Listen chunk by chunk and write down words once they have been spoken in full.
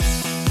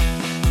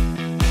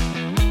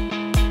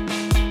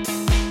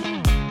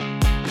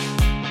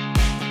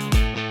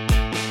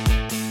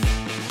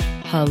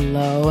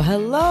Hello,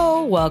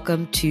 hello.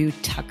 Welcome to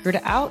Tuckered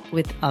Out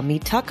with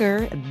Ummi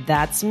Tucker.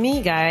 That's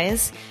me,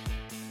 guys.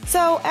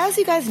 So, as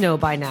you guys know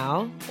by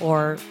now,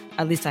 or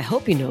at least I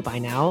hope you know by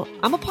now,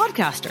 I'm a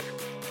podcaster.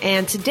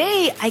 And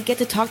today I get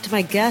to talk to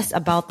my guest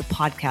about the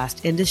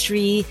podcast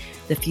industry,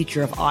 the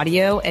future of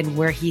audio, and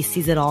where he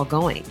sees it all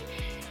going.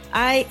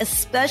 I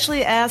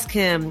especially ask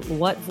him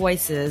what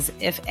voices,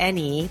 if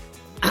any,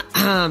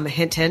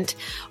 hint, hint,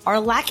 are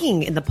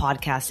lacking in the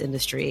podcast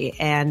industry.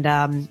 And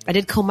I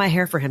did comb my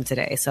hair for him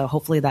today, so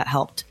hopefully that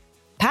helped.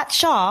 Pat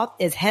Shaw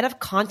is head of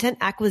content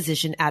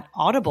acquisition at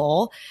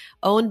Audible,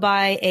 owned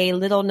by a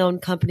little-known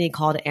company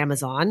called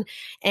Amazon.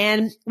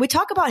 And we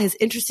talk about his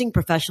interesting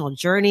professional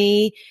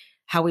journey,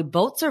 how we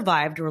both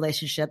survived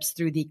relationships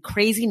through the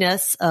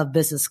craziness of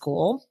business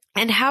school,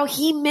 and how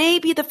he may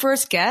be the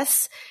first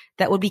guest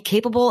that would be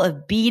capable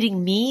of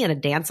beating me in a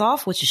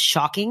dance-off, which is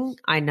shocking,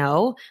 I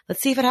know. Let's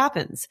see if it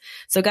happens.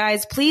 So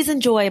guys, please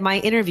enjoy my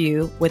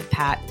interview with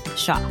Pat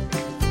Shaw.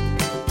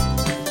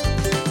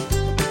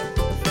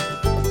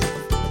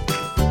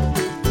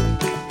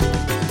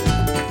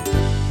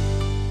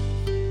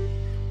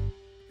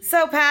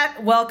 So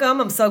Pat,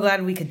 welcome. I'm so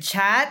glad we could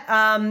chat.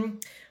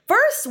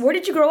 First, where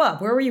did you grow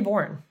up? Where were you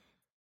born?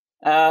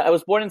 I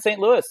was born in St.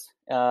 Louis.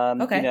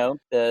 Okay. You know,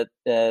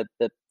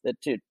 the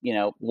two,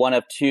 one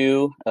of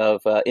two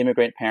of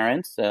immigrant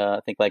parents, I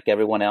think like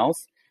everyone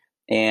else.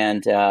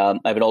 And I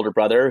have an older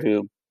brother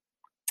who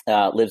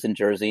lives in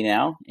Jersey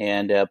now,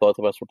 and both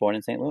of us were born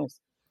in St. Louis.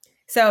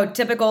 So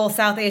typical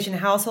South Asian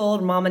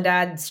household, mom and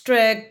dad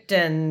strict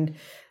and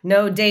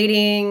no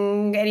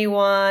dating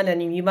anyone,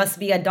 and you must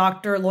be a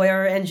doctor,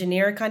 lawyer,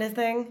 engineer kind of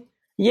thing?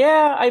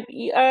 Yeah,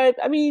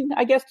 I mean,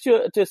 I guess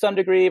to some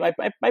degree,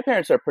 my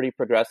parents are pretty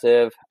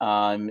progressive.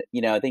 I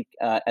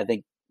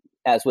think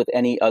as with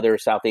any other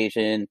South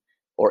Asian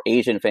or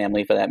Asian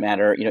family for that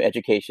matter,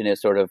 education is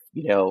sort of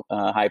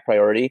high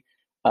priority.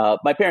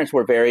 My parents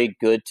were very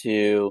good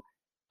to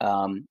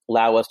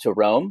allow us to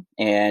roam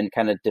and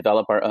kind of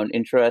develop our own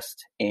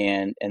interest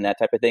and that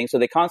type of thing. So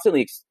they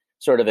constantly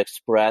sort of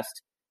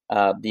expressed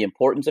the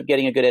importance of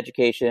getting a good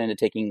education and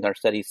taking our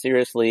studies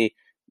seriously.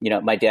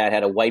 My dad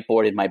had a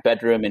whiteboard in my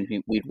bedroom, and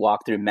we'd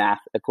walk through math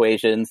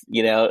equations,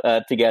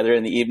 together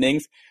in the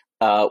evenings,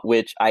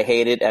 which I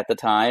hated at the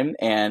time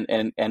and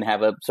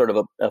have a sort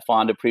of a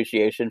fond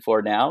appreciation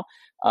for now.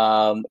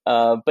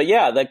 But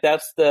yeah, like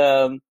that's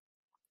the,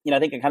 I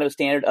think a kind of a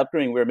standard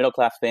upbringing. We're a middle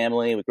class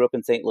family. We grew up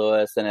in St.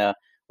 Louis in a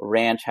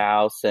ranch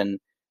house, and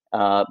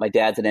my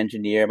dad's an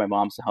engineer, my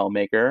mom's a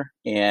homemaker,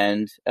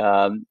 and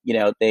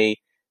they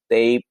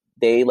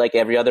like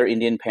every other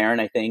Indian parent,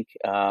 I think.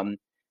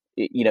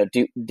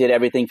 Did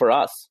everything for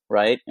us,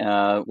 right?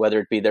 Whether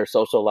it be their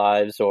social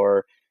lives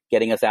or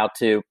getting us out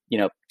to,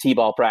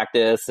 t-ball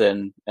practice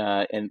and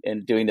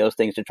doing those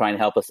things to try and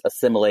help us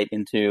assimilate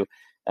into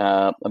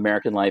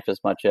American life as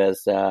much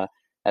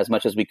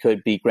as we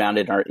could be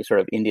grounded in our sort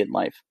of Indian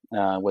life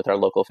with our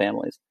local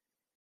families.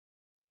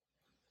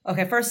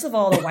 Okay, first of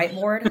all, the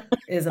whiteboard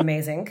is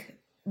amazing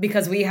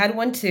because we had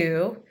one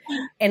too.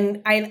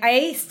 And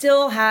I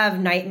still have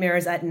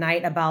nightmares at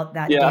night about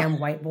that damn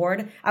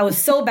whiteboard. I was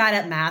so bad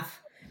at math.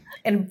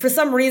 And for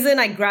some reason,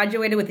 I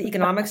graduated with the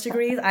economics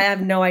degrees. I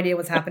have no idea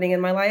what's happening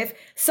in my life.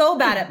 So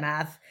bad at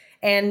math.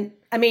 And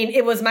I mean,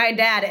 it was my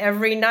dad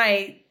every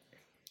night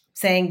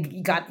saying,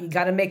 you got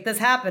to make this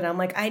happen. I'm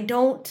like, I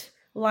don't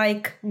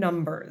like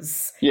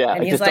numbers. Yeah,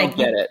 and he's like, don't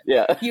get it.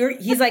 Yeah.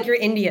 He's like, you're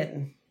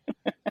Indian.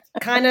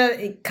 kind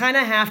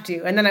of have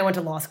to. And then I went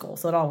to law school,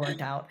 so it all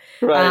worked out.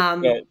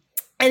 Right.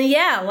 And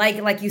yeah,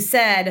 like you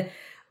said,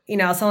 I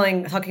was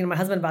talking to my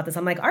husband about this.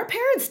 I'm like, our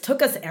parents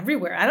took us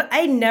everywhere.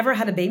 I never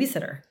had a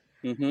babysitter.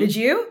 Mm-hmm. Did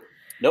you?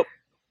 Nope.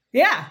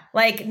 Yeah,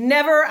 like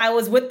never. I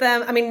was with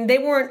them. I mean, they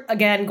weren't,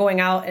 again,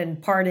 going out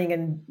and partying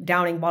and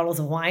downing bottles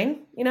of wine,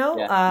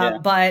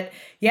 But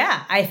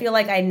yeah, I feel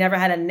like I never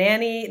had a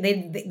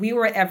nanny. We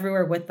were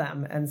everywhere with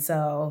them. And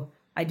so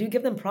I do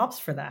give them props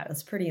for that.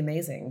 It's pretty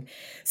amazing.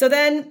 So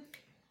then,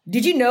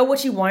 did you know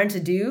what you wanted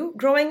to do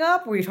growing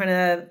up? Were you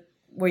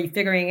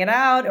figuring it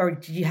out, or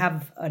did you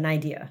have an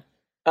idea?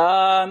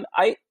 My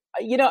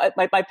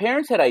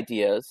parents had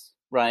ideas,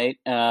 right?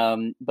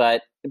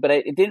 But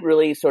I didn't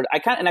really I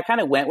kind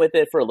of went with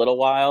it for a little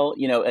while.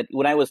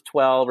 When I was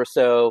 12 or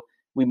so,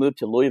 we moved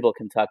to Louisville,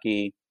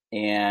 Kentucky,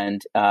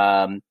 and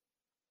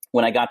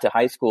when I got to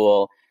high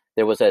school,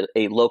 there was a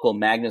local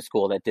magnet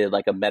school that did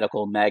like a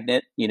medical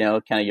magnet.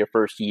 Kind of your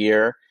first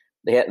year.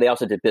 They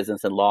also did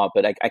business and law,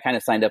 but I kind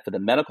of signed up for the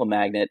medical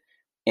magnet.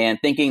 And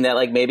thinking that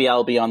like maybe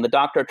I'll be on the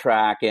doctor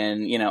track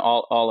and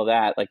all of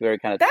that, like very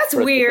kind of that's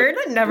weird.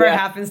 That never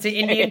happens to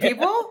Indian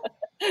people.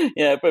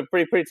 Yeah, but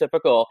pretty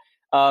typical.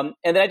 And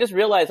then I just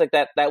realized like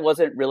that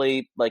wasn't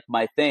really like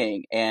my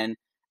thing. And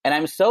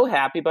I'm so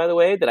happy, by the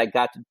way, that I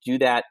got to do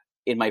that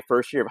in my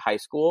first year of high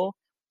school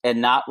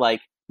and not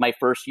like my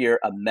first year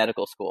of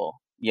medical school.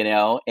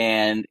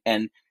 And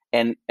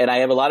I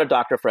have a lot of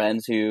doctor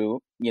friends who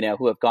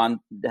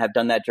have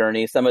done that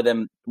journey. Some of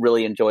them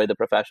really enjoy the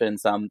profession.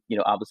 Some,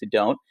 obviously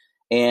don't.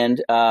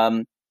 And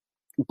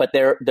but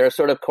they're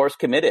sort of course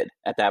committed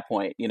at that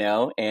point,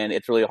 and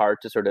it's really hard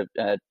to sort of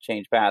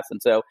change paths. And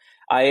so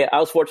I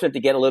was fortunate to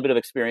get a little bit of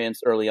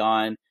experience early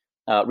on,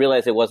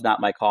 realized it was not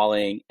my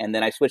calling, and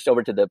then I switched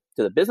over to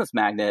the business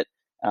magnet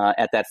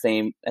at that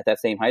same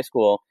high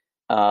school,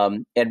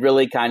 and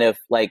really kind of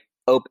like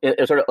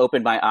it sort of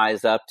opened my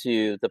eyes up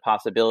to the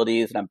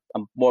possibilities. And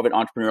I'm more of an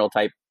entrepreneurial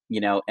type,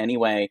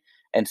 anyway.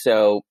 And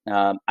so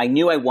I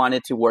knew I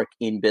wanted to work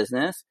in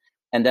business.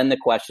 And then the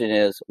question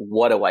is,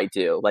 what do I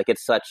do? Like,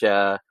 it's such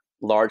a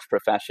large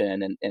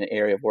profession and an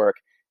area of work.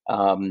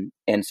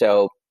 And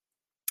so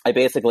I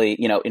basically,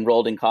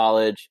 enrolled in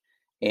college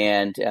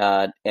and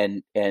found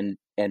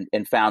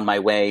my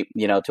way,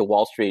 to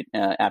Wall Street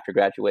after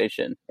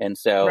graduation. And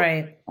so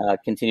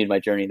continued my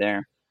journey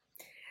there.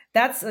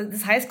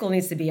 This high school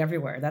needs to be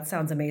everywhere. That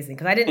sounds amazing.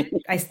 Cause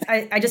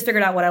I just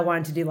figured out what I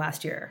wanted to do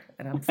last year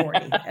and I'm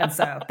 40. And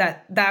so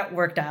that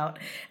worked out.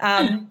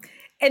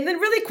 And then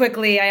really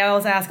quickly, I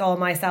always ask all of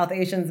my South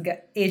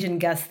Asian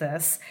guests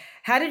this.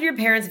 How did your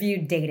parents view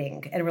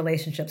dating and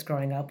relationships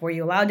growing up? Were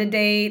you allowed to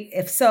date?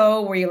 If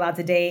so, were you allowed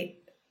to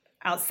date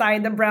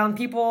outside the brown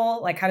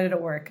people? Like, how did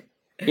it work?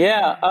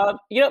 Yeah.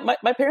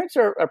 My parents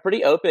are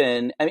pretty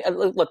open. I mean,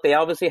 look, they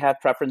obviously have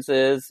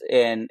preferences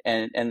and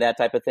that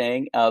type of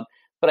thing.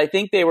 But I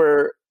think they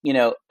were,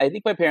 I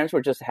think my parents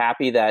were just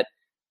happy that,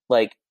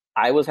 like,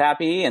 I was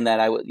happy and that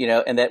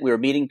and that we were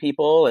meeting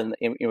people and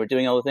we were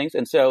doing all the things.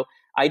 And so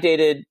I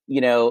dated,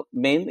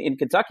 mainly in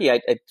Kentucky. I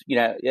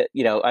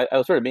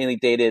was sort of mainly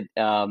dated,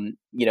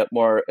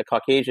 more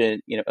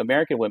Caucasian,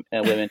 American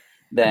women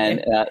than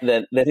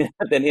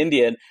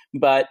Indian.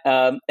 But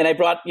and I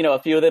brought, a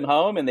few of them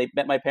home, and they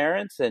met my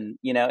parents, and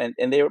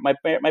and they were my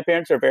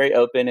parents are very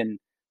open and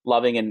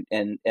loving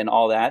and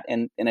all that,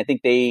 and I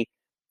think they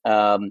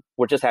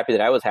were just happy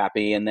that I was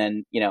happy. And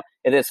then,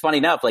 and it's funny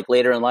enough, like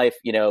later in life,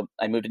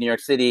 I moved to New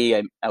York City.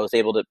 I was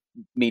able to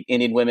meet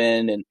Indian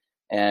women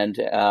and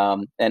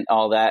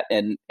all that.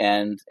 And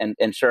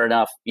sure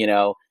enough,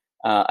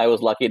 I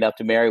was lucky enough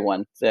to marry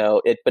one.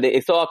 So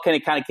it's all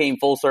kind of came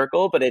full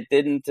circle, but it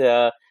didn't,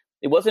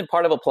 it wasn't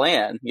part of a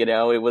plan,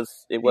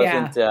 it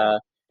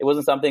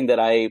wasn't something that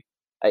I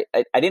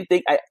didn't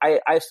think,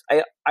 I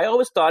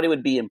always thought it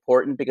would be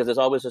important because there's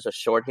always just a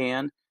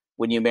shorthand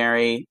when you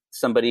marry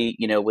somebody,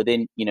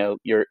 within,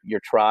 your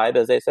tribe,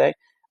 as they say.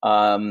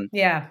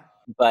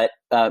 But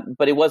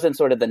it wasn't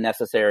sort of the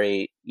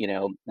necessary,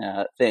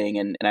 thing.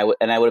 And I would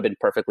have been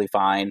perfectly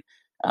fine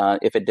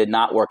if it did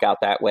not work out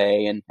that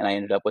way and I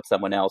ended up with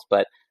someone else.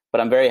 But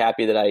I'm very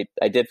happy that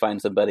I did find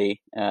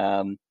somebody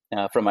from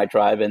my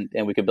tribe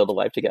and we could build a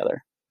life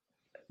together.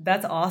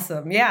 That's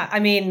awesome. Yeah. I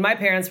mean, my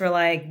parents were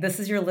like, this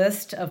is your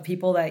list of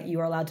people that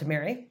you are allowed to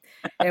marry.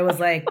 It was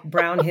like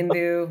brown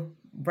Hindu,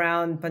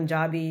 brown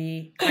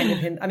Punjabi, kind of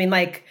Hindu. I mean,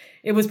 like,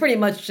 it was pretty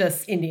much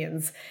just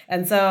Indians.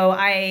 And so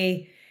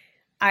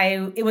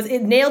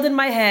it nailed in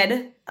my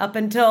head up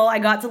until I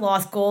got to law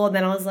school. And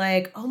then I was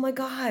like, oh my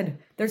God,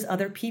 there's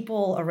other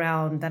people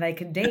around that I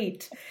could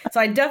date. So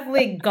I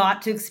definitely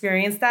got to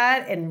experience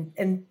that.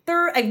 And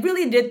third, I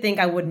really did think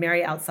I would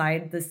marry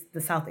outside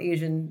the South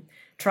Asian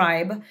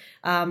tribe.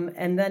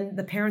 And then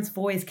the parents'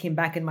 voice came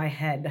back in my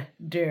head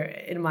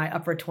in my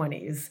upper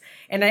 20s.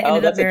 And I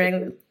ended up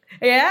marrying...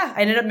 Yeah,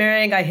 I ended up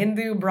marrying a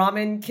Hindu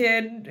Brahmin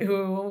kid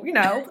who,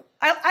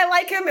 I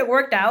like him. It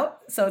worked out,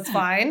 so it's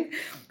fine.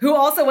 Who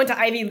also went to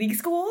Ivy League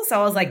school. So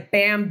I was like,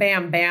 bam,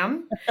 bam,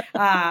 bam.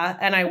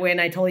 And I win.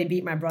 I totally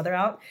beat my brother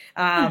out.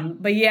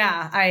 But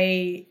yeah,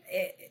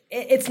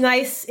 it's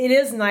nice. It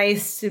is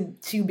nice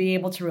to be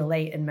able to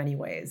relate in many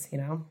ways,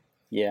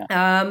 Yeah.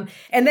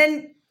 And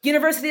then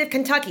University of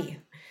Kentucky.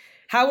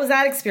 How was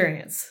that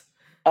experience?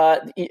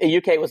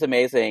 UK was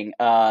amazing.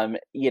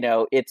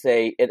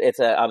 It's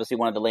obviously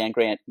one of the land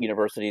grant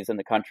universities in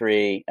the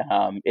country.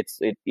 It's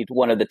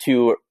one of the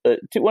two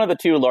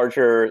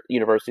larger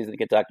universities in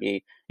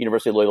Kentucky,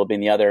 University of Louisville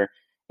being the other.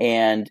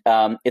 And,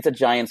 it's a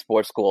giant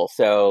sports school.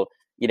 So,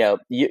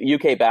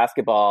 UK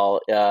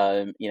basketball,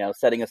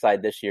 setting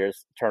aside this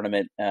year's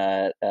tournament,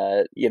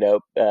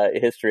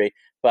 history,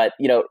 but,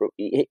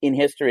 in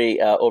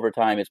history, over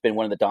time, it's been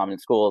one of the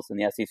dominant schools in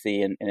the SEC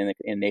and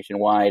in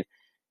nationwide.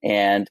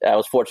 And I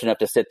was fortunate enough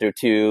to sit through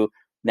 2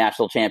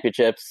 national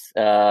championships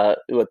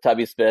with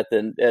Tubby Smith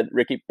and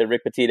Rick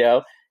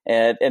Pitino,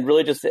 and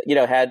really just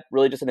had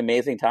really just an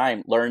amazing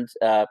time. Learned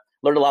a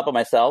lot by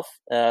myself,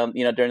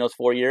 during those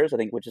 4 years. I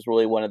think, which is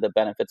really one of the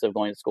benefits of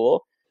going to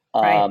school,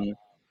 and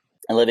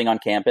living on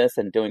campus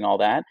and doing all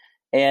that.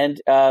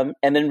 And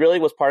then really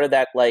was part of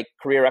that, like,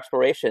 career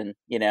exploration.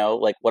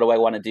 Like, what do I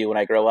want to do when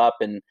I grow up?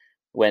 And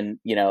when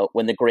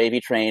the gravy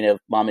train of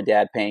mom and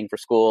dad paying for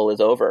school is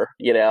over,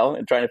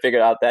 and trying to figure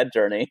out that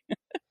journey.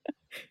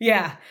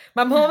 Yeah.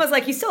 My mom was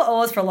like, you still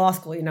owe us for law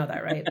school. You know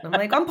that, right? And I'm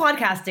like, I'm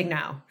podcasting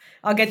now.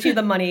 I'll get you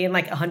the money in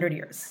like 100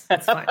 years.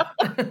 It's fine.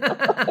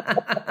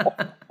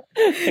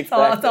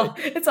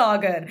 Exactly. It's all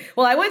good.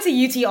 Well, I went to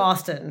UT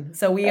Austin.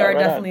 So we are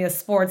definitely a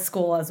sports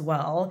school as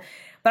well.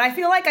 But I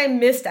feel like I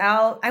missed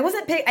out. I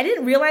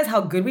didn't realize how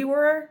good we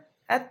were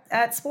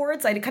at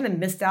sports. I kind of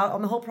missed out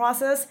on the whole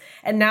process.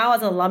 And now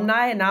as an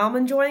alumni, and now I'm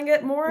enjoying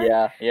it more.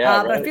 Yeah,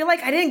 But I feel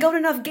like I didn't go to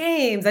enough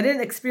games. I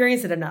didn't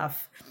experience it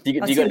enough. Do you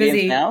I was go too to games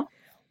busy. now?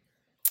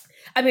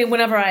 I mean,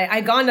 whenever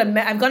I've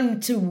gone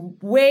to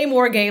way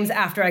more games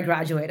after I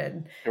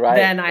graduated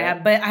than I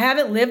have, but I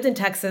haven't lived in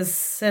Texas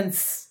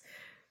since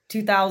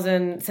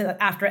 2000, since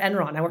after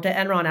Enron. I worked at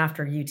Enron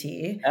after UT.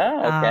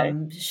 Oh,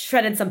 okay.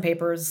 Shredded some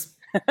papers.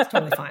 It's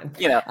totally fine.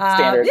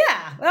 Standard.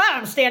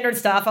 Standard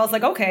stuff. I was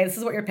like, okay, this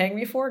is what you're paying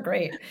me for.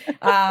 Great.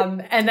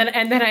 And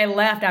then I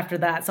left after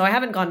that. So I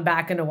haven't gone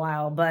back in a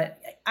while, but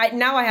I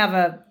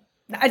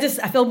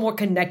feel more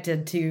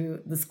connected to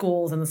the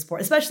schools and the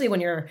sport, especially when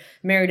you're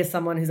married to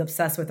someone who's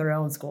obsessed with their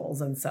own schools.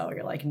 And so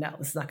you're like, no,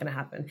 this is not going to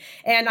happen.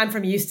 And I'm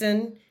from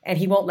Houston, and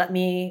he won't let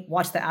me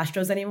watch the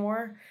Astros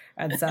anymore.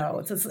 And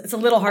so it's a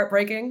little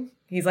heartbreaking.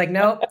 He's like,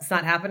 nope, it's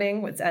not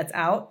happening. It's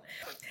out.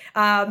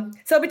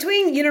 So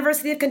between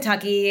University of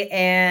Kentucky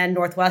and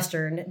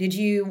Northwestern, did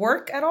you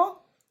work at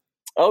all?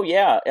 Oh,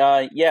 yeah.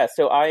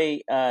 So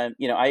I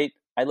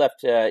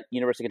left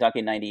University of Kentucky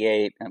in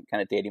 '98. I'm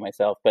kind of dating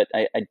myself, but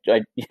I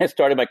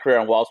started my career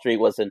on Wall Street,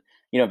 was an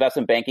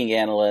investment banking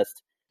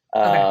analyst,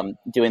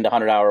 doing the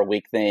 100-hour a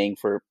week thing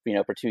for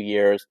 2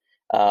 years.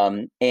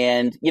 And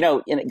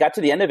it got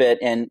to the end of it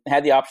and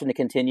had the option to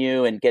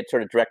continue and get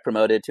sort of direct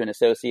promoted to an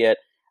associate.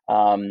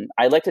 I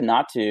elected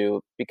not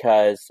to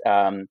because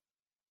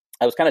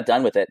I was kind of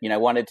done with it. I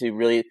wanted to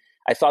really,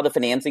 I saw the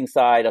financing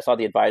side, I saw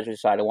the advisory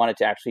side. I wanted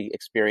to actually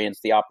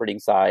experience the operating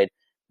side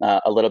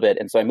a little bit.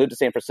 And so I moved to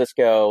San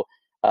Francisco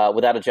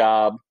without a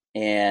job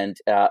and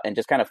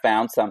just kind of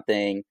found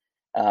something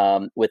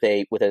with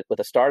a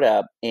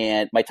startup.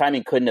 And my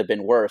timing couldn't have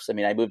been worse. I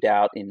mean, I moved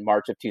out in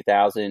March of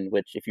 2000,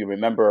 which, if you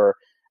remember,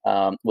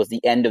 was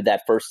the end of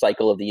that first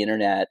cycle of the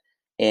internet.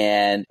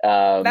 And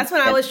that's when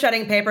I was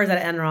shredding papers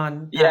at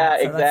Enron. Yeah,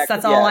 so exactly.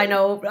 That's all I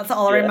know. That's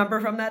all I remember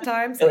from that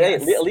time. So hey,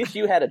 at least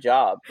you had a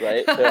job,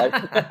 right? So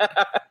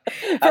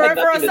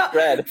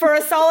for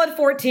a solid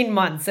 14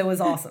 months, it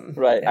was awesome.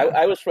 Right. Yeah.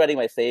 I was shredding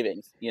my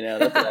savings.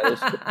 That's what I was.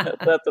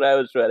 That's what I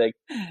was shredding.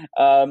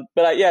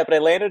 But I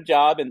landed a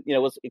job, and it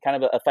was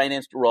kind of a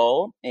financed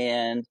role,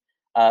 and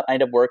I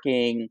ended up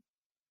working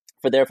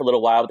for a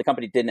little while. But the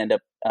company didn't end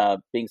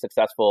up being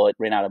successful. It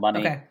ran out of money.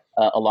 Okay.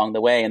 Along the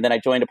way. And then I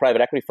joined a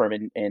private equity firm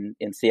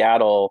in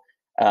Seattle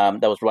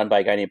that was run by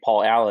a guy named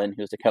Paul Allen,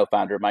 who's the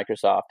co-founder of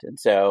Microsoft. And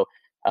so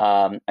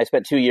I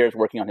spent 2 years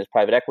working on his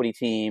private equity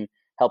team,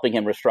 helping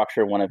him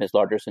restructure one of his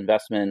largest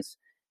investments,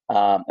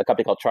 a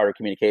company called Charter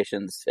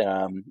Communications.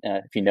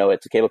 If you know,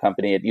 it's a cable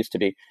company. It used to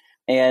be.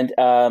 And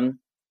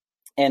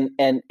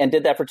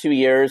did that for 2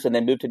 years, and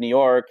then moved to New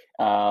York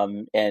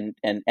and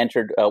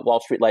entered Wall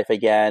Street life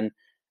again.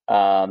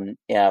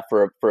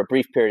 For a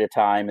brief period of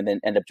time, and then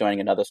end up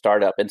joining another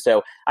startup. And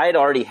so I had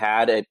already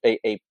had a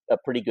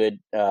pretty good,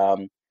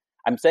 I'm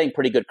saying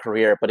pretty good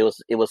career, but it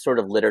was sort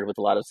of littered with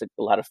a lot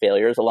of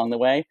failures along the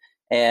way.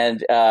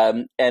 And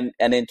in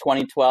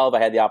 2012, I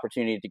had the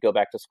opportunity to go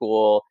back to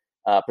school,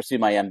 pursue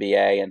my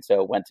MBA, and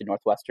so went to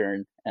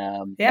Northwestern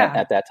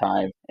at that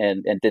time,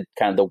 and did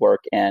kind of the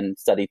work and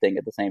study thing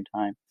at the same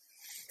time.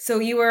 So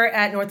you were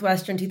at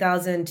Northwestern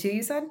 2002,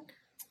 you said?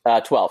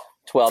 12.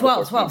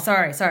 12,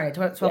 sorry.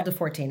 12 to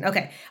 14.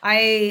 Okay.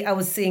 I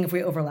was seeing if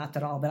we overlapped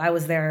at all, but I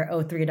was there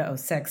 03 to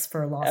 06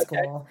 for law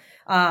school.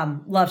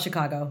 Love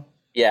Chicago.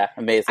 Yeah,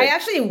 amazing. I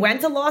actually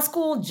went to law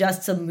school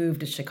just to move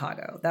to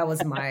Chicago. That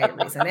was my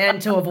reason.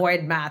 And to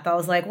avoid math. I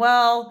was like,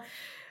 well,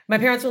 my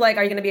parents were like,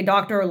 are you going to be a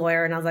doctor or a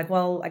lawyer? And I was like,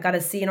 well, I got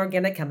a C in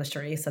organic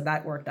chemistry. So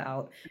that worked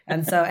out.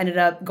 And so ended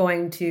up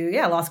going to,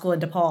 law school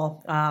in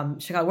DePaul,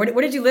 Chicago.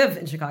 Where did you live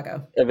in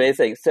Chicago?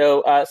 Amazing.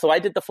 So I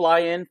did the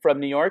fly-in from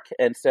New York.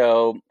 And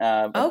so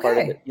part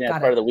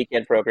of the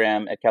weekend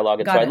program at Kellogg.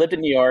 And I lived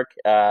in New York.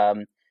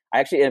 And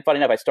funny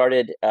enough, I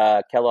started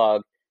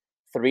Kellogg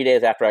 3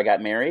 days after I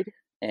got married.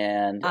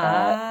 And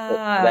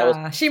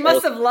she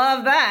must have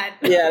loved that.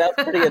 Yeah, that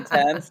was pretty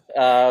intense.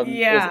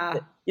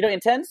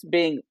 Intense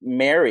being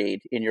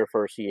married in your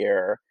first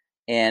year,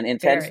 and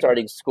intense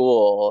starting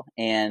school,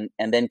 and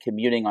then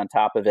commuting on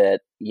top of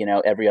it,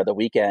 every other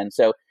weekend.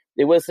 So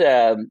it was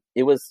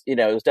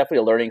definitely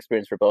a learning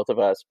experience for both of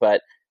us.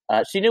 But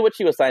she knew what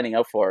she was signing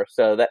up for,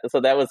 so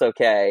that was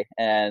okay,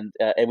 and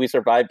we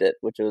survived it,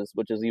 which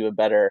was even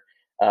better.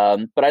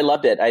 But I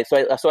loved it.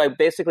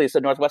 So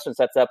Northwestern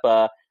sets up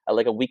a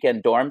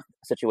weekend dorm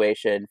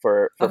situation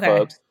for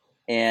folks,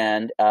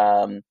 and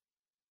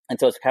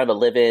so it's kind of a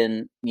live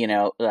in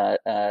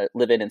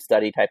and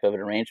study type of an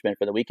arrangement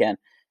for the weekend.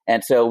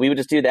 And so we would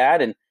just do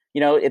that, and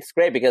it's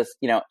great because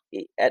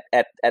at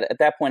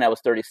that point I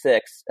was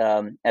 36.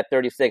 At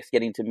 36,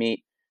 getting to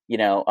meet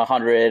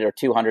 100 or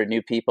 200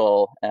 new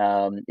people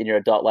in your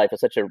adult life is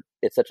such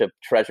a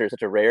treasure,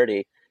 such a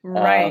rarity.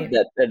 Right.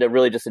 That I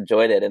really just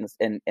enjoyed it,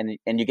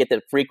 and you get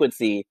the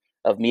frequency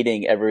of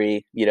meeting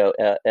every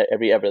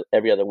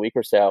other week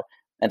or so.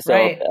 And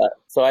so,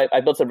 so I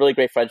built some really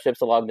great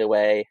friendships along the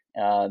way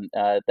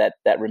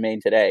that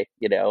remain today,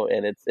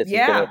 and it's been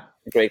a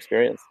great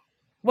experience.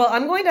 Well,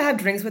 I'm going to have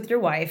drinks with your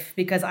wife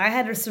because I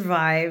had to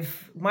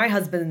survive my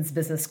husband's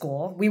business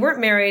school. We weren't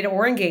married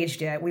or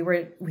engaged yet.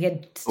 We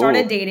had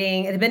started Ooh.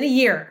 dating. It had been a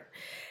year,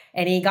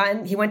 and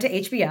he went to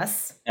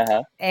HBS,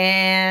 Uh-huh.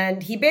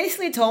 and he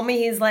basically told me,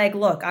 he's like,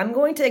 "Look, I'm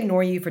going to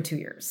ignore you for 2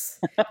 years.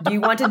 Do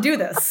you want to do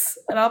this?"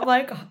 And I'm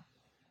like,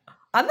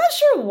 I'm not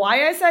sure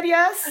why I said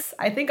yes.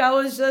 I think I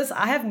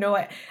have no,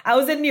 I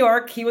was in New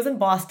York. He was in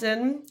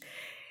Boston.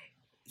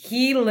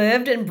 He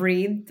lived and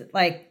breathed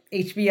like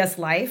HBS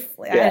life.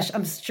 Yeah.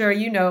 I'm sure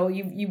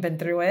you've been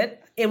through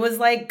it. It was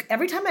like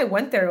every time I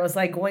went there, it was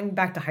like going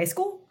back to high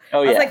school. Oh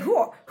I was yeah. like,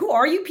 who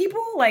are you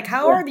people? Like,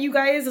 how Yeah. are you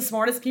guys the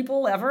smartest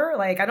people ever?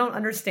 Like, I don't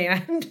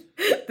understand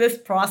this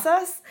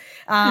process.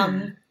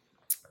 Um,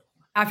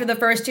 After the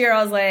first year,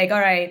 I was like, all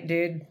right,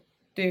 dude,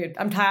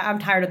 I'm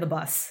tired of the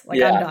bus.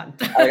 Like, I'm Yeah. done.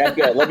 All right, I'm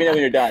good. Let me know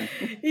when you're done.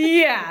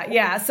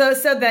 Yeah. So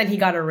then he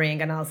got a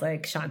ring, and I was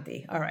like,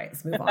 Shanti, all right,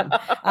 let's move on.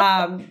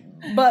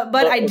 But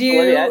Well, I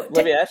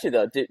let me ask you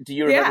though. Do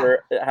you yeah.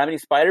 remember how many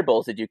spider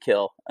bowls did you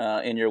kill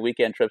in your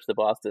weekend trips to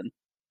Boston?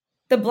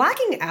 The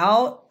blacking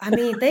out, I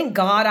mean, thank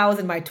God I was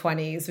in my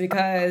 20s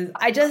because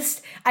I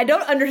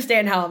don't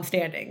understand how I'm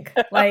standing.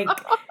 Like,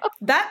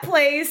 that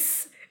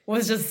place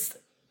was just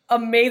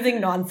amazing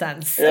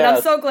nonsense. And Yeah.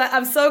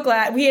 I'm so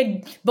glad we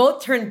had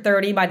both turned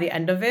 30 by the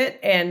end of it,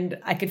 and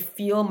I could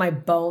feel my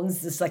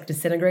bones just like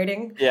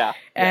disintegrating. Yeah.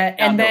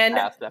 And then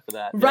Fast after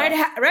that. right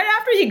Yeah. right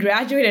after he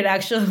graduated,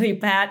 actually,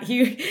 Pat,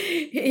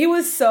 he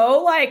was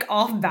so like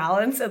off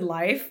balance in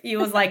life. He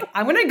was like,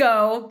 I'm gonna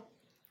go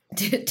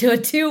to a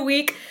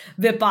 2-week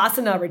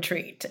Vipassana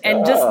retreat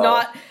and just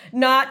Oh.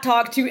 not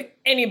talk to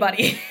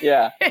anybody.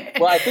 Yeah.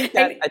 Well, I think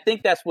And-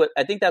 that's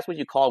what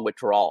you call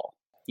withdrawal.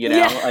 You know,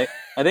 Yeah.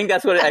 I think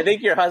that's what I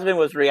think your husband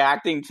was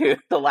reacting to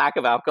the lack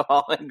of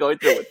alcohol and going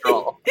through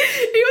withdrawal.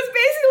 He was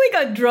basically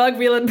like a drug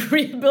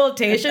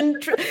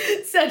rehabilitation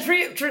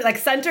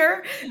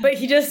center, but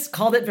he just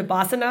called it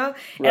Vipassana.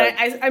 Right.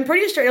 And I'm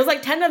pretty sure it was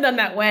like 10 of them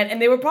that went,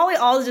 and they were probably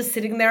all just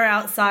sitting there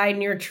outside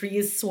near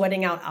trees,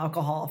 sweating out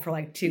alcohol for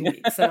like 2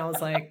 weeks. And I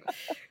was like,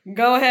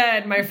 go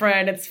ahead, my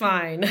friend, it's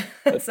fine.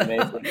 That's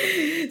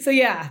amazing. So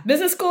yeah,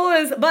 business school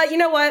is, but you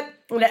know what?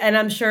 And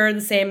I'm sure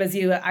the same as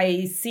you,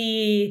 I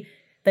see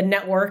the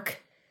network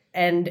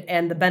and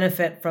the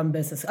benefit from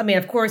business. I mean,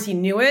 of course you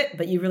knew it,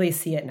 but you really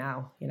see it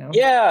now, you know?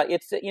 Yeah,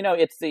 it's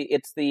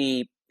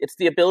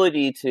the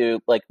ability to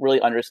like really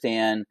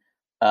understand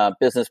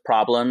business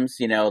problems.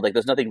 You know, like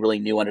there's nothing really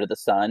new under the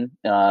sun.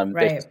 There's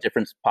Right. just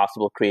different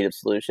possible creative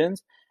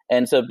solutions,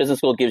 and so business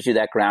school gives you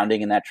that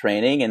grounding and that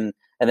training, and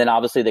then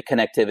obviously the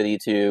connectivity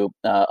to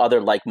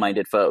other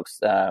like-minded folks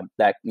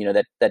that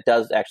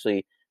does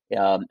actually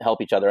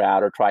help each other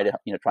out or tries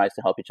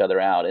to help each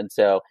other out, and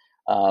so.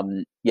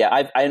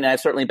 I've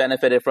certainly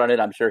benefited from it.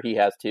 I'm sure he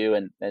has too,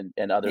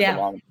 and others Yeah.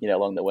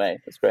 along the way.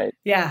 It's great.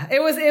 Yeah,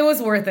 it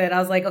was worth it. I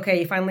was like,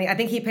 okay, finally, I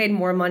think he paid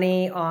more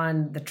money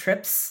on the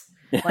trips,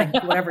 like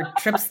whatever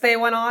trips they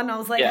went on. I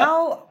was like, Yeah.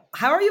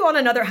 how are you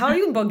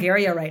in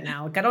Bulgaria right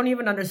now? Like, I don't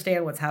even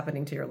understand what's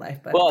happening to your life.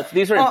 But Well,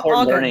 these are all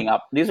important good. learning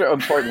These are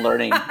important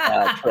learning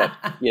trips.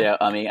 You know,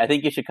 I mean, I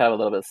think you should cut a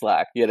little bit of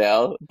slack. You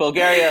know,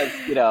 Bulgaria.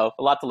 You know,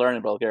 a lot to learn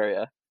in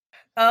Bulgaria.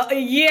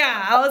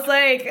 Yeah, I was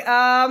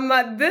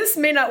like, this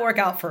may not work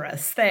out for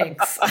us.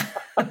 Thanks.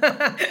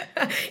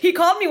 He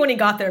called me when he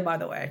got there, by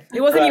the way.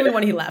 It wasn't Right. even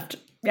when he left.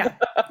 Yeah,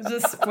 it was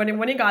just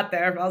when he got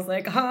there. I was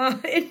like,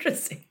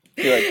 interesting.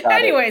 You're like, got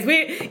it.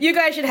 Anyways, you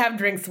guys should have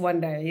drinks one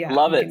day. Yeah,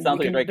 Love you it. can-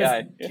 Sounds you like a can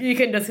great just- guy. You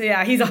can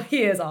just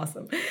he is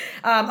awesome.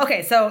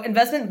 Okay, so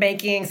investment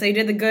banking. So you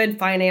did the good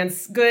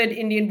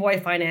Indian boy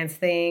finance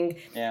thing,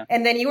 Yeah.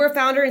 and then you were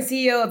founder and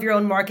CEO of your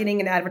own marketing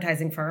and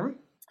advertising firm.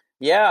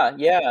 Yeah.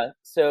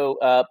 So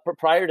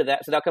prior to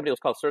that, so that company was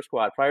called Search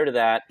Squad. Prior to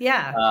that,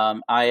 Yeah.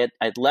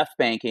 I'd left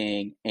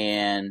banking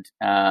and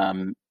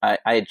I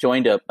had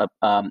joined a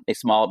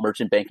small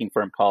merchant banking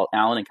firm called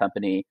Allen and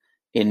Company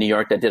in New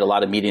York that did a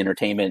lot of media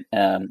entertainment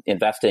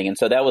investing, and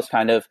so that was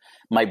kind of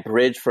my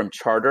bridge from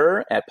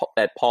Charter at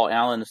Paul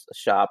Allen's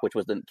shop, which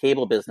was the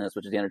cable business,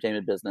 which is the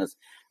entertainment business.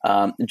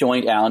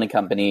 Joined Allen and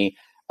Company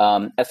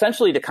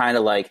essentially to kind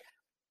of like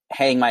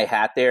hang my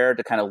hat there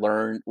to kind of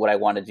learn what I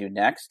want to do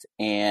next.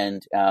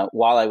 And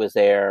while I was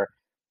there,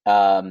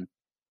 I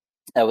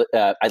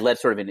led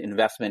sort of an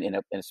investment in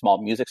a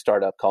small music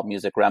startup called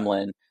Music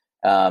Gremlin.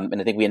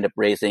 And I think we ended up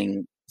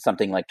raising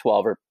something like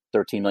 $12 or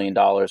 $13 million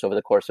over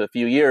the course of a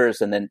few years,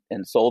 and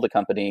sold the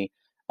company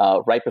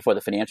right before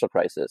the financial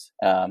crisis.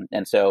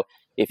 And so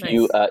if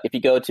you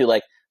go to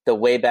like the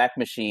Wayback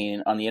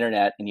Machine on the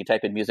internet and you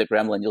type in Music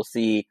Gremlin, you'll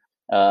see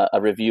a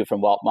review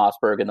from Walt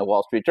Mossberg in the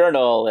Wall Street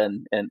Journal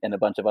and a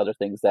bunch of other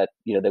things that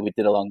we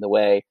did along the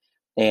way.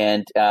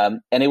 And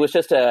it was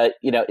just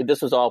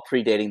this was all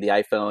predating the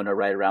iPhone or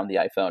right around the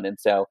iPhone. And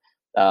so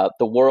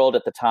the world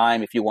at the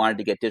time, if you wanted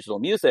to get digital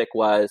music,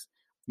 was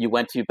you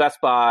went to Best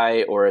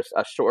Buy or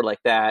a store like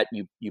that.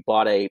 You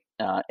bought an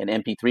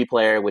MP3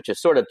 player, which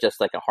is sort of just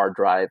like a hard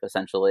drive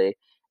essentially.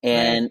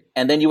 And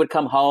then you would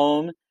come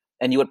home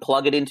and you would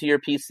plug it into your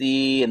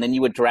PC, and then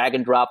you would drag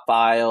and drop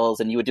files,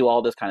 and you would do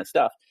all this kind of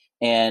stuff.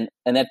 And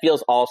that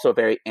feels also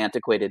very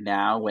antiquated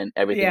now when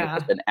everything is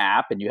just an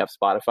app and you have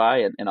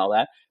Spotify and all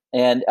that.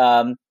 And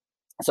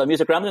so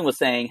Music Gremlin was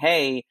saying,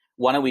 hey,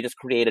 why don't we just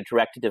create a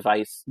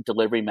direct-to-device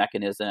delivery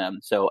mechanism?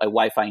 So a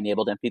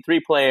Wi-Fi-enabled MP3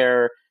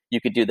 player, you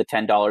could do the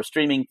 $10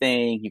 streaming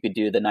thing, you could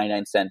do the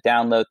 99-cent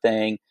download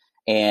thing.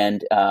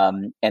 And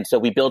so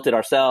we built it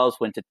ourselves,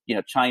 went to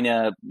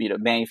China,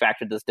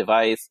 manufactured this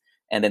device,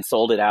 and then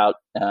sold it out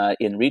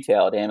in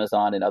retail at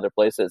Amazon and other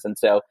places. And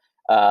so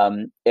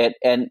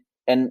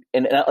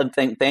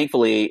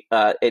thankfully,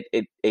 a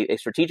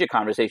strategic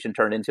conversation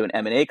turned into an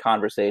M&A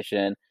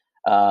conversation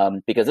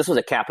because this was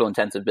a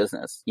capital-intensive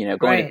business.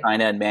 Going to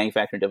China and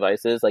manufacturing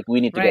devices, like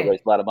we need to go raise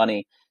a lot of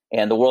money,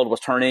 and the world was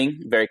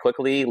turning very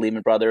quickly.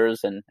 Lehman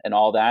Brothers and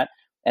all that.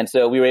 And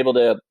so we were able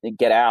to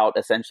get out,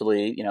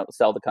 essentially,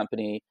 sell the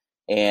company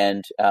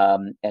and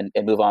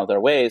move on with our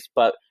ways.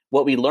 But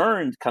what we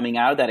learned coming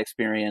out of that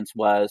experience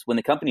was when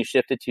the company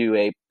shifted to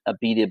a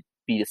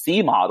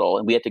B2C model,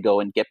 and we had to go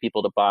and get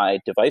people to buy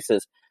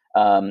devices.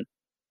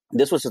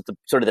 This was just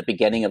sort of the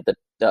beginning of the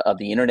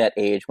internet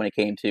age when it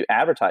came to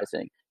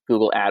advertising,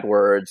 Google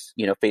AdWords,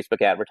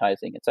 Facebook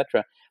advertising,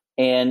 etc.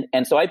 And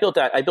so I built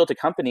a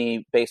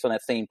company based on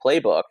that same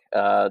playbook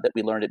that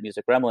we learned at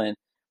Music Gremlin.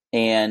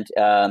 And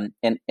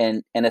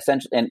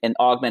essentially and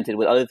augmented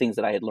with other things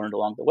that I had learned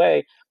along the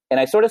way.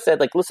 And I sort of said,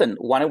 like, listen,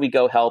 why don't we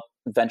go help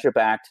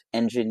venture-backed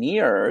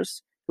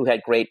engineers who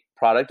had great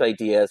product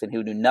ideas and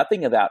who knew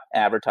nothing about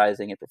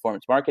advertising and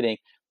performance marketing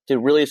to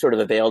really sort of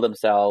avail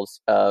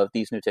themselves of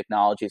these new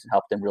technologies and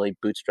help them really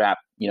bootstrap,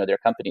 their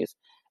companies.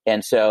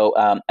 And so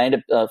I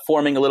ended up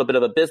forming a little bit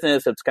of a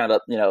business. It's kind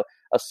of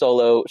a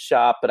solo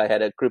shop, but I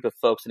had a group of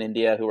folks in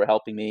India who were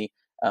helping me,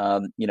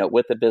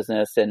 with the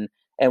business. And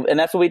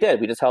that's what we did.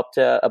 We just helped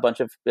a bunch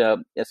of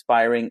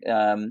aspiring,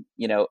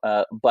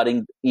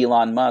 budding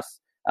Elon Musk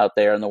out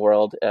there in the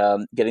world,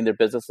 getting their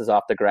businesses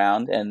off the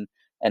ground, and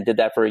did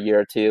that for a year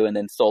or two, and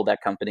then sold that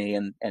company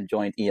and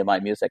joined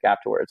EMI Music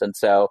afterwards. And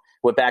so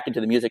went back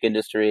into the music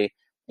industry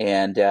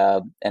and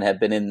have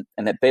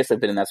basically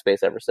been in that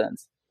space ever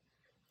since.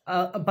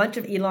 A bunch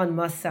of Elon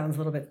Musk sounds a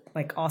little bit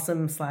like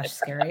awesome /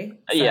 scary.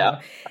 So.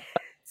 Yeah.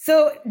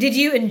 So did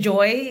you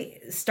enjoy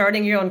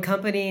starting your own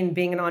company and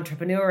being an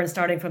entrepreneur and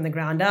starting from the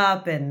ground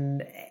up,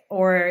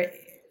 or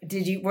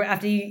did you,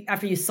 after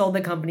you sold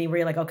the company, were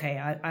you like, okay,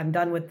 I'm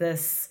done with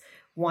this,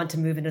 want to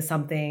move into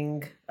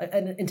something,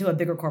 into a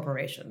bigger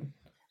corporation?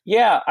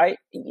 Yeah,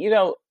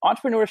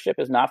 entrepreneurship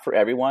is not for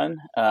everyone.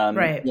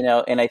 Right.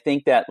 And I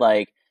think that,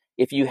 like,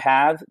 if you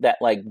have that,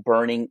 like,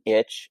 burning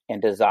itch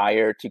and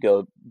desire to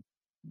go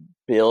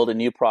build a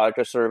new product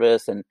or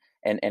service and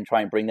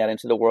try and bring that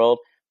into the world,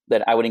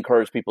 then I would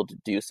encourage people to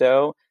do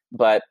so.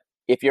 But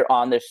if you're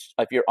on the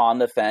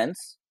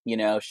fence,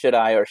 should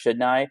I or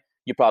shouldn't I,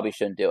 you probably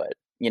shouldn't do it.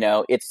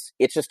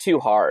 It's just too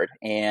hard.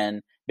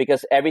 And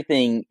because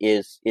everything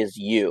is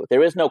you,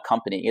 there is no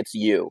company, it's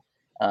you.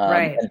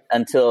 Right.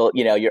 Until,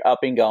 you're up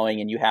and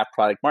going and you have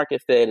product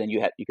market fit and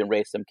you can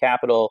raise some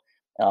capital,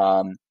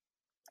 and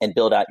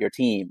build out your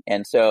team.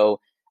 And so,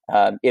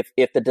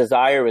 if the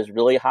desire is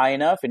really high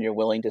enough and you're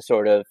willing to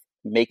sort of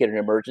make it an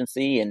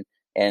emergency and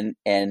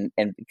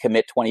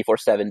commit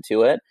 24/7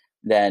 to it,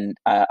 then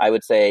I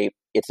would say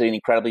it's an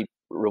incredibly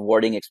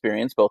rewarding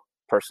experience, both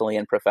personally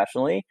and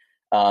professionally.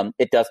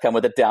 It does come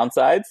with its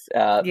downsides.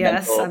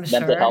 Yes,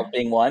 mental health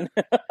being one.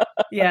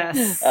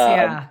 Yes.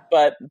 Yeah.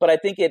 But I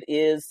think it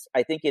is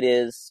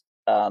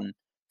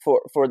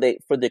for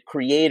the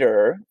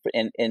creator,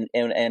 and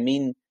I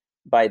mean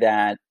by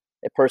that,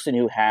 a person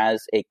who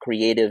has a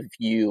creative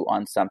view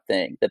on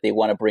something that they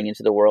want to bring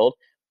into the world,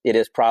 it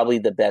is probably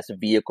the best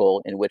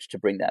vehicle in which to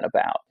bring that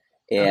about.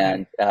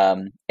 And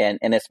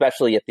and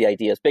especially if the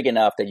idea is big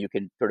enough that you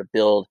can sort of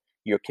build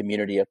your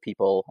community of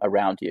people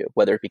around you,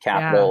 whether it be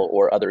capital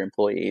or other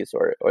employees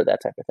or that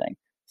type of thing.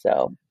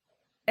 So,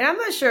 and I'm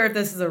not sure if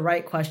this is the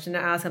right question to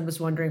ask. I'm just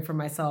wondering for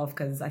myself,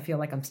 because I feel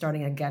like I'm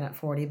starting again at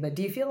 40. But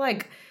do you feel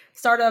like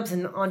startups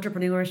and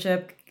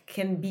entrepreneurship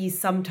can be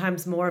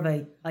sometimes more of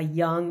a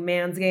young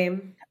man's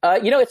game?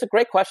 It's a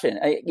great question.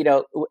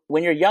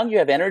 When you're young, you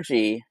have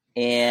energy.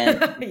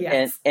 And,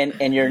 yes.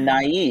 and you're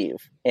naive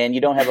and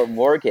you don't have a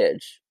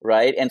mortgage,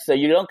 right? And so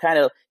you don't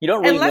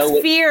really know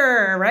what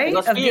fear, right?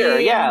 Less fear,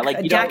 yeah.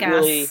 Like you jackass.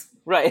 Don't really,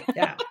 right?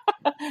 Yeah,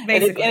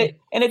 basically.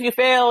 And if you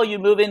fail, you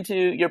move into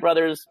your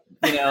brother's,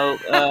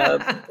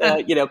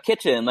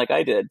 kitchen, like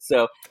I did.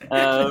 So,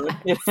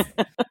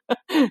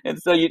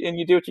 and so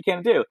you do what you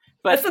can do.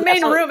 But that's the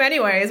main room,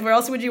 anyways. Where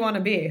else would you want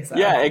to be? So,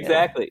 yeah,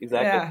 exactly.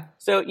 Yeah.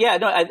 So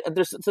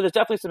there's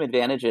definitely some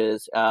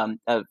advantages of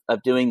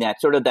doing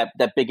that. Sort of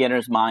that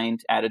beginner's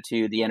mind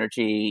attitude, the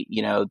energy,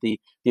 the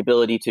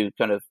ability to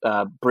kind of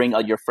bring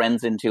your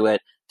friends into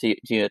it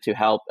to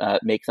help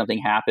make something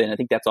happen. I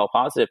think that's all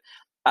positive.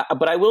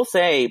 But I will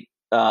say,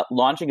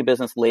 launching a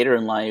business later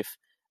in life,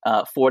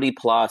 40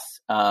 plus,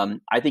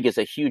 I think is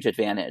a huge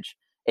advantage.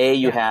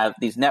 You have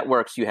these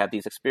networks, you have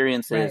these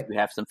experiences, you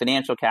have some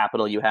financial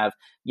capital, you have,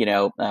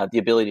 the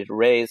ability to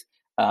raise,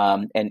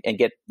 and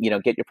get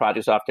your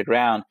projects off the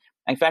ground.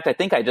 In fact, I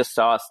think I just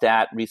saw a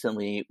stat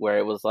recently where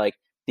it was like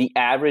the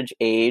average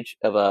age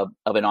of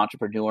an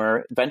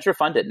entrepreneur, venture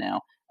funded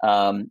now,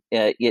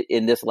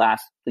 in this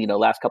last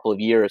couple of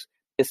years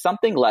is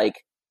something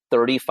like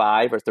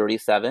 35 or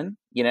 37.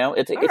 All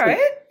right.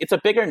 It's a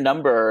bigger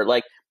number.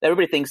 Like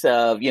everybody thinks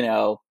of,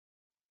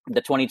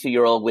 the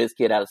 22-year-old whiz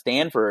kid out of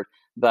Stanford,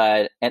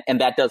 but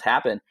and that does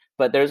happen.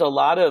 But there's a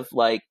lot of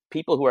like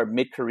people who are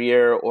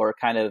mid-career or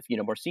kind of,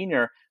 more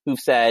senior who've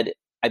said,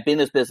 I've been in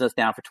this business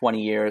now for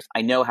 20 years.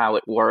 I know how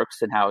it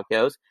works and how it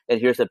goes, and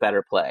here's a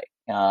better play.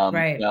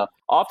 Right.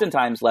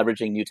 Oftentimes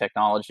leveraging new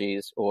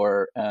technologies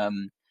or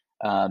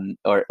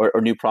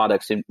new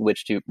products in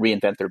which to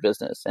reinvent their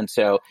business. And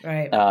so,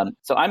 right.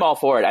 So I'm all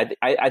for it.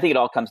 I think it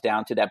all comes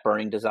down to that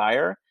burning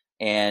desire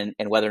and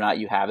whether or not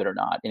you have it or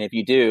not. And if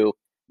you do,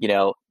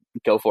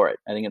 go for it.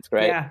 I think it's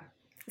great. Yeah.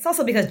 It's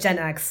also because Gen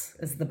X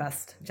is the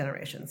best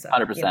generation. So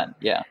 100%.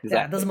 Yeah, exactly.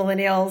 Yeah, those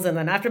millennials, and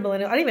then after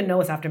millennials, I don't even know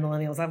what's after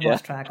millennials. I've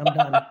lost track. I'm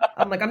done.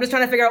 I'm just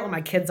trying to figure out what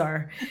my kids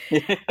are.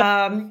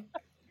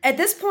 At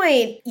this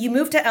point, you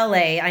moved to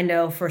LA, I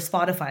know, for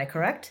Spotify,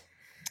 correct?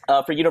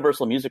 For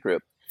Universal Music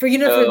Group. For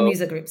Universal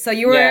Music Group. So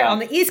you were on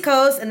the East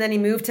Coast, and then you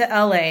moved to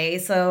LA.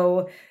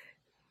 So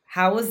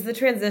how was the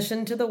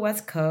transition to the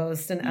West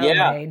Coast and LA?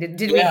 Yeah.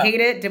 Did we hate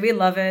it? Did we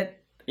love it?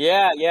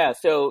 Yeah.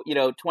 So,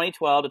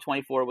 2012 to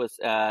 2012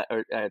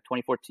 to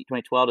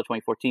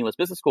 2014 was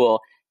business school.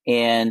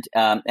 And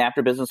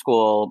after business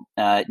school,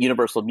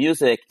 Universal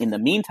Music, in the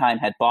meantime,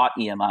 had bought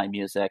EMI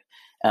Music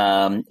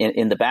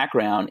in the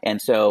background. And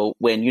so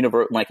when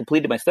I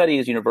completed my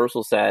studies,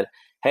 Universal said,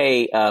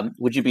 hey,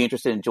 would you be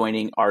interested in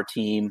joining our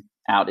team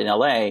out in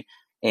LA?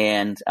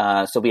 And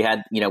so we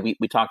had,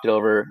 we talked it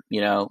over,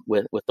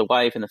 with the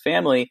wife and the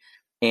family.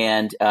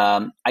 And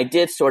I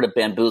did sort of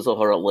bamboozle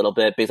her a little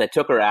bit because I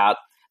took her out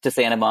to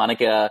Santa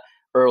Monica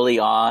early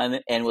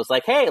on and was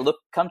like, hey, look,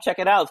 come check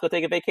it out. Let's go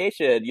take a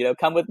vacation.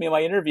 Come with me on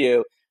my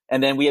interview.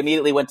 And then we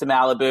immediately went to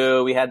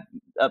Malibu. We had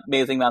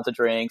amazing amounts of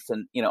drinks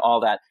and,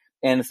 all that.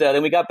 And so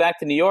then we got back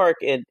to New York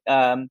and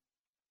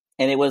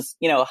it was,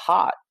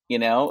 hot,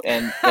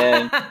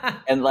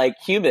 and like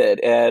humid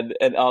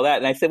and all that.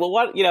 And I said, well,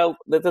 what,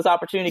 this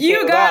opportunity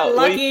came about. You got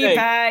lucky,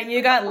 Pat.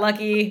 You got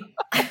lucky.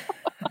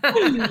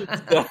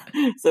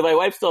 so my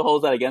wife still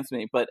holds that against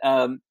me, but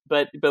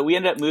we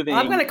ended up moving.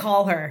 I'm gonna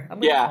call her.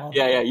 Yeah.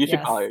 You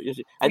should call her.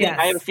 I think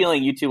I have a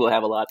feeling you two will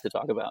have a lot to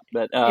talk about.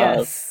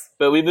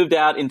 But we moved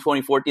out in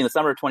 2014, the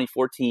summer of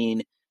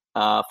 2014,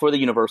 for the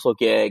Universal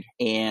gig,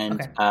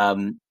 and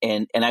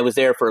I was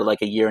there for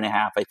like a year and a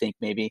half, I think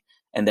maybe,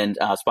 and then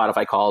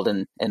Spotify called,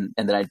 and then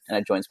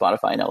I joined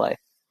Spotify in LA.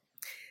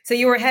 So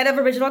you were head of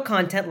original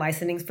content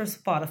licensing for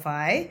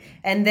Spotify,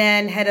 and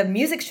then head of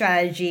music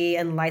strategy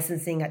and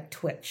licensing at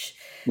Twitch.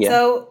 Yeah.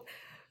 So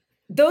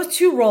those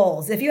two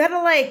roles, if you had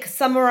to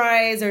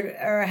summarize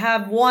or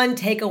have one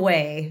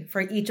takeaway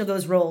for each of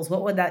those roles,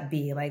 what would that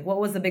be? Like, what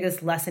was the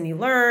biggest lesson you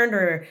learned,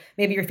 or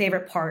maybe your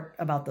favorite part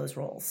about those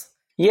roles?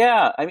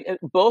 Yeah, I mean,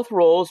 both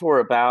roles were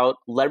about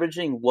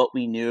leveraging what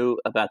we knew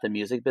about the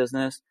music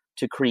business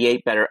to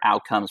create better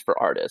outcomes for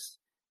artists.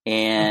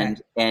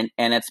 And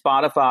at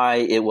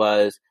Spotify, it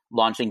was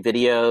launching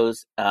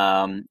videos.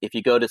 If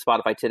you go to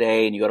Spotify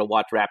today and you go to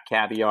watch Rap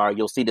Caviar,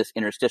 you'll see this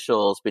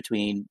interstitials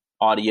between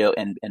audio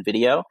and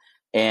video.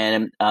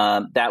 And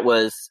that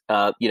was,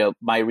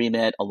 my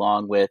remit,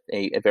 along with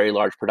a very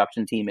large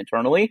production team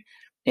internally.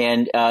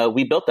 And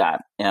we built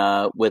that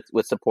with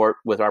support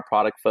with our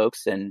product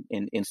folks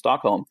in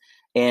Stockholm.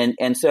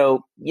 And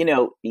so,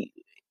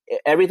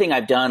 everything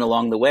I've done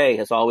along the way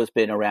has always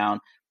been around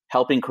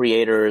helping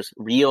creators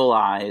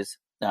realize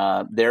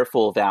their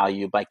full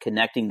value by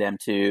connecting them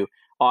to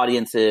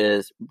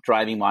audiences,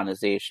 driving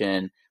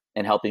monetization,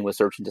 and helping with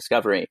search and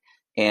discovery.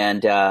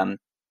 And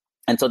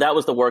so that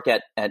was the work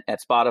at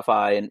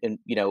Spotify. And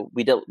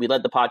we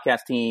led the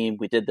podcast team,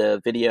 we did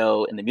the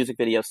video and the music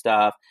video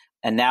stuff.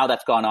 And now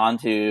that's gone on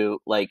to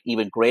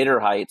even greater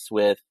heights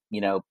with,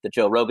 the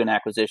Joe Rogan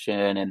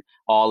acquisition and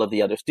all of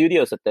the other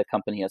studios that the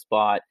company has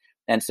bought.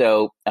 And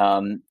so,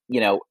 I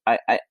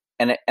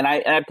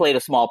played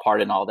a small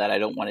part in all that. I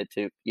don't want it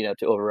to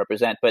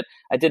overrepresent, but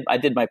I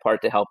did my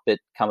part to help it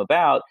come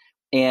about.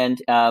 And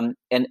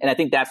I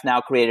think that's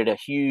now created a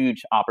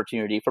huge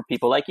opportunity for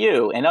people like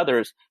you and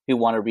others who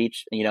want to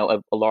reach, a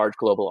large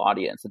global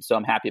audience. And so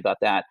I'm happy about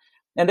that.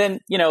 And then,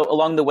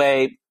 along the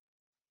way,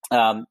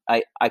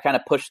 I kind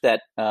of pushed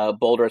that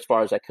boulder as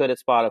far as I could at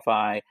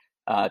Spotify.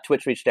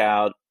 Twitch reached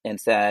out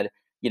and said,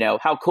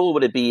 how cool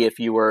would it be if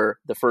you were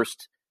the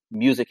first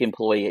music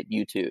employee at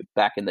YouTube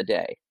back in the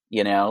day,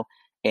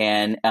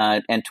 and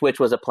Twitch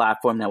was a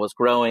platform that was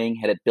growing,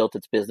 had built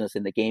its business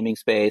in the gaming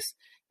space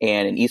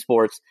and in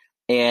esports.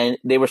 And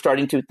they were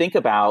starting to think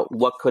about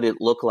what could it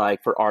look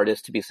like for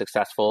artists to be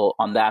successful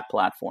on that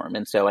platform.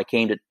 And so I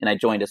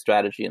joined a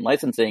strategy and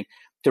licensing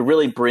to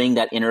really bring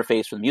that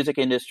interface from the music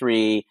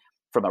industry,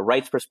 from a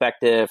rights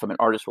perspective, from an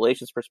artist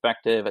relations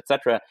perspective, et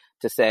cetera,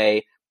 to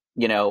say,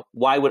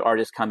 why would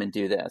artists come and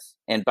do this?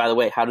 And by the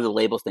way, how do the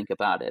labels think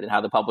about it, and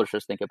how the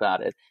publishers think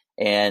about it?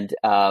 And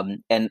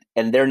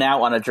they're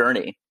now on a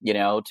journey,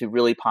 to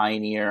really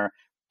pioneer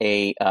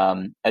a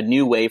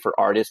new way for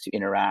artists to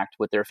interact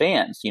with their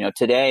fans.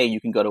 Today you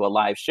can go to a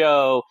live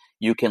show,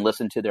 you can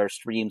listen to their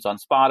streams on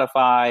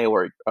Spotify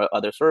or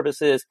other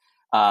services.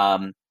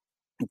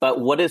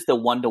 But what does the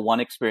one-to-one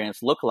experience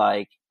look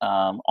like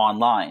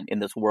online in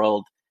this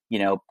world,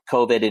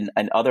 COVID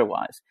and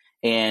otherwise?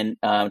 And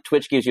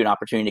Twitch gives you an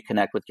opportunity to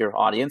connect with your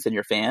audience and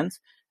your fans,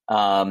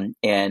 and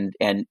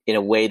in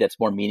a way that's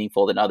more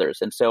meaningful than others.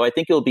 And so I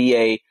think it'll be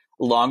a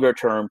longer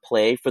term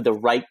play for the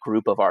right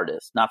group of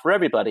artists, not for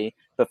everybody,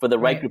 but for the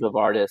right group of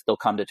artists. They'll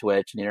come to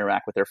Twitch and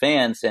interact with their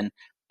fans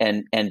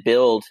and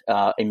build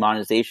a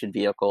monetization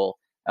vehicle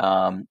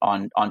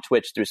on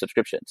Twitch through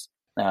subscriptions.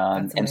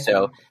 And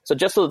so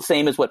just the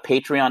same as what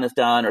Patreon has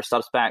done or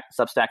Substack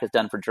has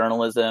done for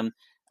journalism,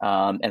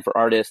 and for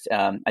artists,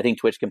 I think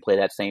Twitch can play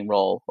that same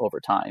role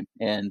over time.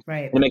 And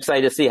I'm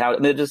excited to see how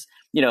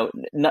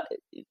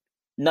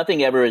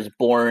nothing ever is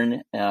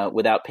born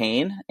without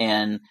pain,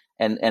 and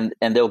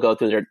they'll go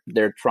through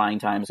their trying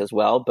times as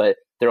well. But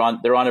they're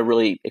on a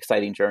really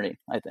exciting journey,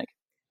 I think.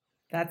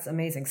 That's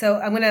amazing. So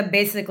I'm going to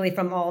basically,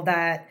 from all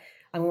that,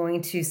 I'm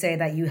going to say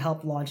that you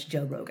helped launch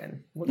Joe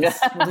Rogan. We'll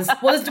just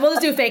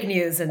do fake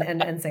news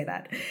and say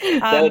that.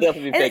 That would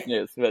definitely be fake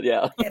news, but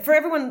yeah. For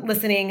everyone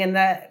listening, and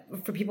that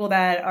for people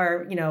that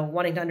are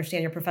wanting to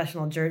understand your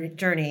professional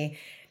journey,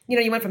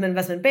 you went from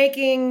investment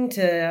banking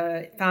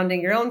to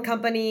founding your own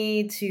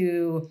company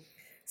to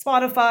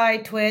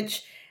Spotify,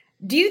 Twitch.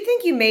 Do you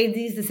think you made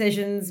these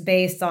decisions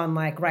based on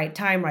like right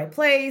time, right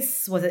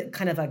place? Was it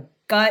kind of a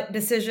gut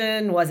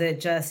decision? Was it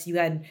just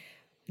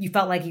you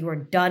felt like you were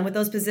done with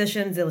those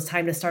positions, it was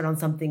time to start on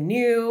something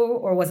new?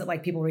 Or was it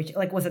like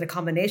was it a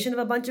combination of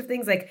a bunch of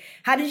things? Like,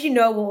 how did you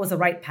know what was the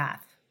right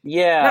path?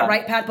 Yeah. Not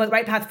right path, but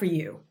right path for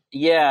you.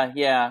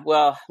 Yeah.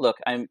 Well, look,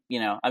 I'm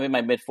in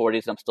my mid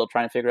 40s. I'm still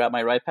trying to figure out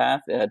my right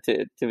path,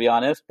 to be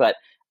honest. But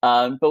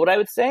what I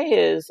would say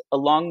is,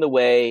 along the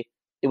way,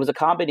 it was a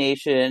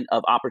combination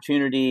of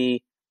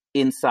opportunity,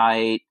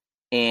 insight,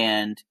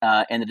 and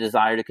the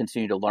desire to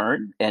continue to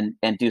learn and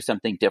do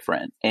something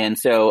different. And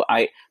so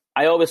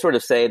I always sort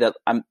of say that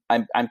I'm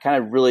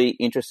kind of really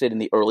interested in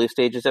the early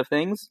stages of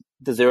things,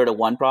 the 0 to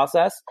 1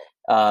 process,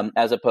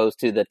 as opposed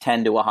to the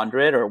 10 to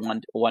 100 or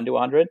 1 to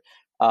 100.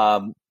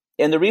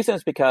 And the reason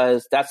is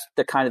because that's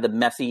the kind of the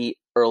messy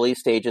early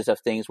stages of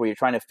things where you're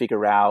trying to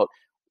figure out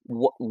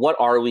what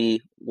are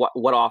we,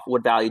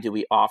 what value do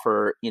we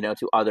offer,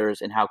 to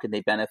others, and how can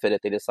they benefit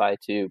if they decide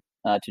to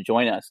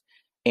join us.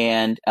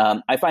 And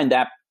I find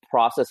that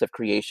process of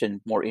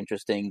creation more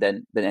interesting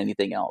than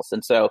anything else.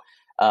 And so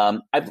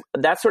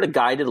that sort of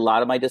guided a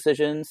lot of my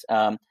decisions.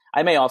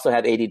 I may also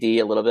have ADD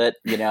a little bit,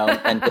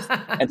 and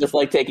just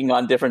like taking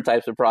on different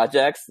types of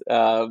projects,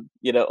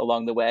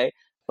 along the way.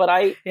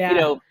 But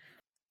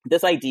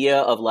this idea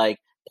of like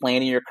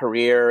planning your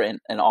career and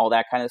all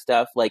that kind of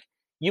stuff, like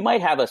you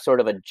might have a sort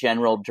of a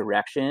general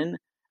direction,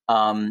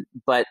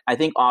 but I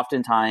think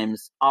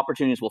oftentimes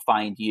opportunities will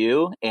find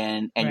you,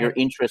 and your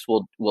interests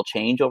will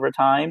change over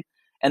time.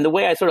 And the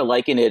way I sort of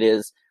liken it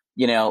is,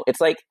 it's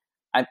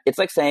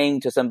like saying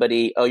to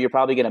somebody, "Oh, you're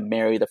probably going to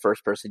marry the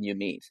first person you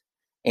meet,"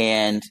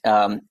 and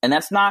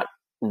that's not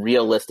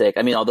realistic.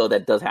 I mean, although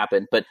that does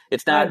happen, but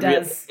it's not.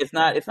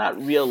 It's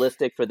not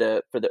realistic for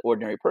the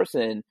ordinary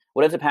person.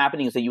 What ends up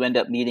happening is that you end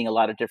up meeting a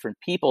lot of different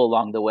people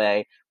along the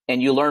way,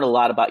 and you learn a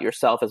lot about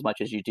yourself as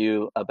much as you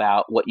do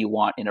about what you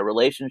want in a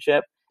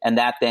relationship, and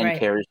that then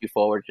carries you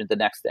forward to the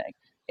next thing.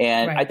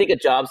 And I think a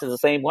jobs is the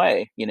same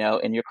way,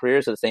 and your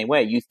careers are the same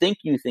way. You think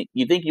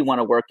you want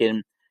to work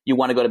in. You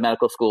want to go to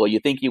medical school. You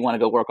think you want to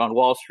go work on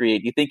Wall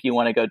Street. You think you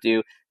want to go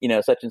do,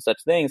 such and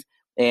such things.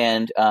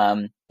 And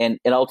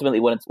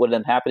ultimately what ends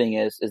up happening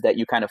is that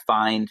you kind of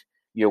find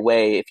your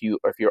way if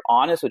you're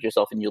honest with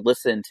yourself and you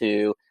listen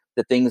to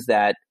the things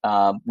that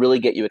really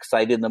get you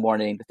excited in the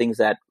morning, the things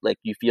that like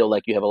you feel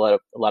like you have a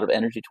lot of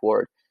energy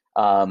toward,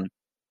 and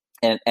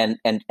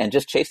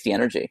just chase the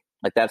energy.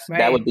 Like that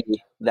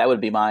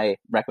would be my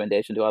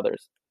recommendation to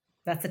others.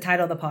 That's the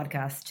title of the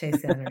podcast,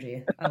 Chase the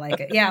Energy. I like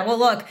it. Yeah. Well,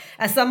 look,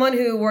 as someone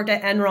who worked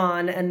at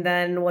Enron and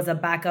then was a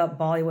backup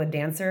Bollywood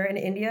dancer in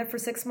India for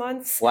 6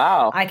 months.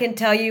 Wow. I can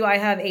tell you I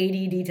have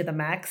ADD to the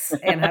max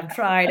and have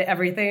tried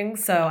everything.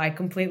 So I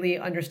completely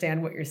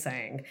understand what you're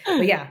saying.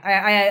 But yeah,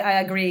 I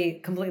agree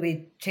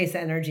completely. Chase the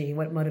energy,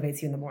 what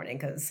motivates you in the morning.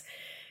 Because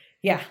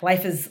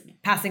life is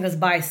passing us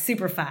by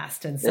super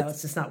fast. And so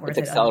it's just not worth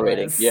it. It's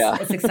accelerating. Yeah.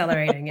 It's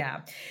accelerating.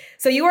 Yeah.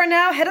 So you are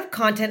now head of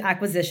content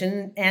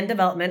acquisition and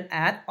development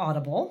at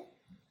Audible,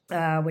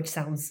 which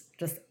sounds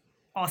just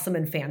awesome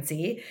and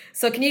fancy.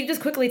 So can you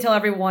just quickly tell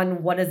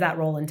everyone, what does that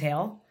role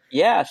entail?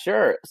 Yeah,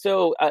 sure.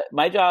 So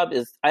my job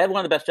is, I have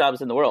one of the best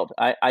jobs in the world.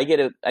 I get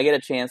a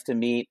chance to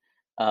meet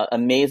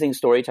amazing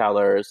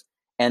storytellers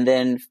and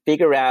then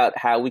figure out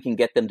how we can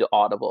get them to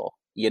Audible.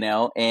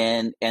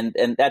 And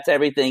that's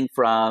everything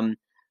from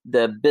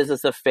the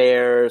business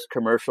affairs,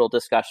 commercial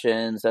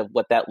discussions of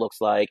what that looks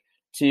like,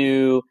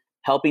 to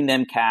helping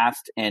them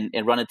cast and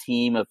run a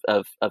team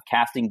of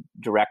casting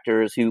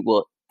directors who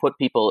will put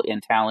people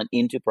in talent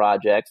into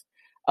projects.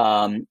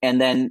 And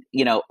then,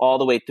 all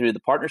the way through the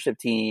partnership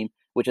team,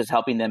 which is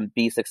helping them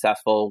be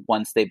successful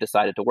once they've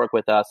decided to work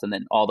with us, and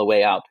then all the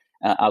way out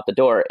the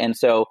door. And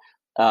so,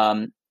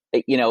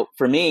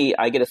 for me,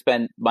 I get to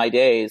spend my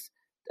days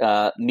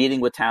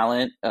meeting with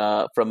talent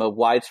from a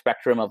wide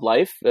spectrum of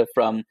life,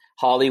 from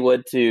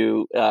Hollywood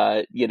to,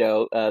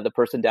 the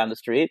person down the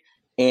street,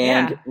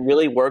 and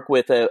really work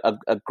with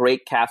a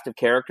great cast of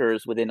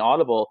characters within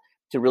Audible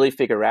to really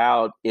figure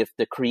out if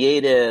the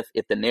creative,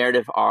 if the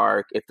narrative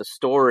arc, if the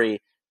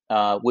story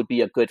would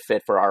be a good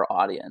fit for our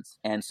audience.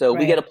 And so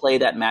we get to play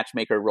that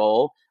matchmaker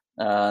role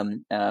a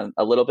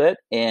little bit,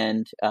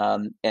 and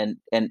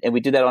we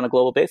do that on a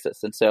global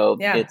basis. And so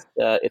it's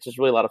just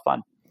really a lot of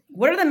fun.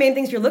 What are the main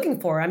things you're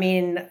looking for? I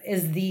mean,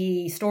 is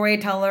the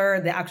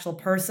storyteller, the actual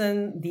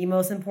person, the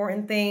most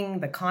important thing,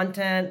 the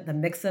content, the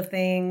mix of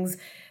things?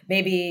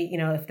 Maybe,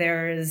 if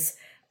there's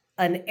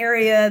an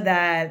area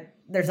that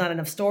there's not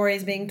enough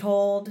stories being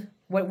told,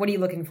 what are you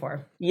looking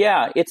for?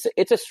 Yeah,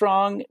 it's a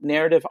strong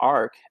narrative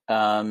arc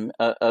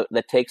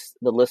that takes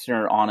the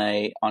listener on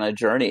a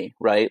journey,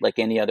 right? Like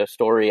any other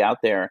story out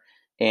there.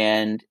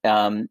 And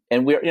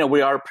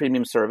we are a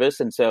premium service,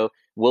 and so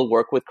we'll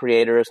work with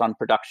creators on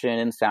production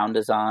and sound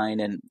design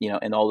and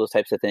and all those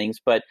types of things.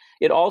 But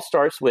it all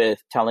starts with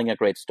telling a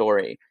great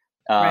story.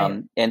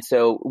 And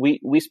so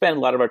we spend a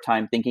lot of our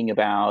time thinking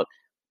about,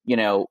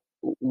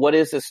 what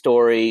is the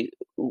story?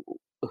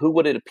 Who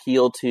would it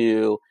appeal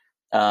to?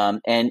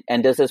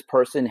 And does this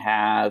person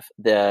have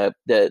that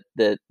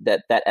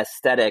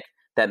aesthetic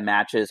that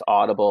matches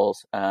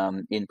Audible's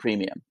in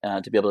premium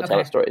to be able to tell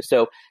a story?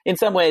 So in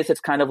some ways,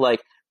 it's kind of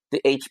like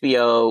the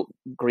HBO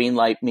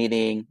Greenlight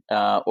meeting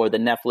or the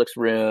Netflix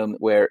room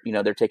where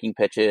they're taking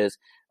pitches.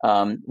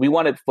 We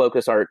want to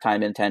focus our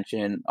time and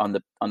attention on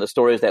the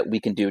stories that we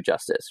can do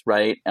justice,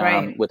 right?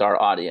 With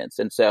our audience.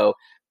 And so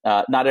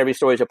not every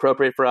story is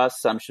appropriate for us.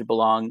 Some should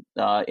belong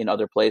in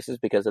other places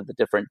because of the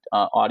different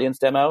audience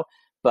demo.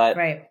 But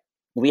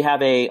we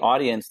have a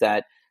audience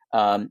that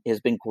has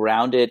been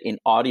grounded in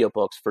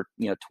audiobooks for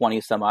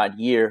 20 some odd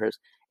years,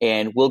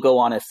 and we'll go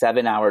on a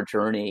 7-hour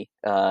journey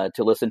to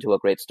listen to a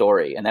great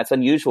story, and that's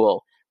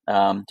unusual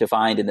to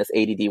find in this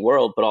ADD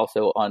world, but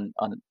also on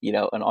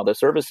other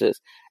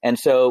services. And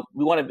so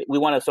we want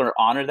to sort of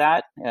honor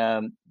that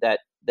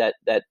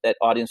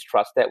audience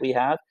trust that we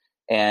have,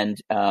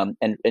 and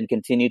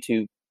continue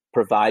to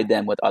provide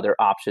them with other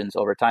options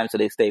over time, so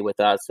they stay with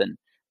us,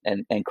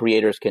 and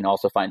creators can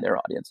also find their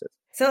audiences.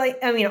 So,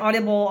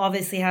 Audible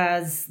obviously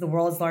has the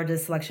world's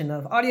largest selection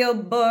of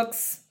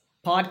audiobooks,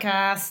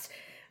 podcasts,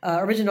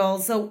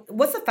 originals. So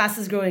what's the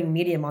fastest growing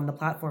medium on the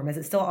platform? Is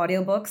it still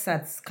audiobooks?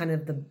 That's kind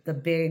of the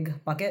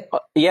big bucket?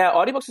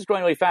 Audiobooks is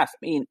growing really fast.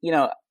 I mean,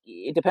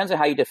 it depends on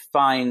how you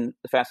define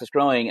the fastest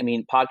growing. I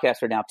mean,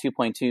 podcasts are now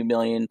 2.2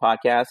 million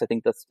podcasts. I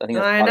think that's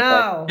I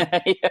know.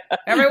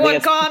 Everyone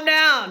calm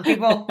down,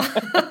 people.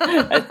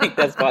 I think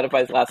that's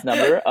Spotify's last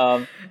number.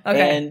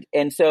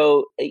 And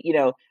so,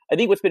 I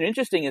think what's been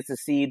interesting is to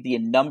see the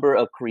number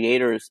of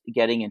creators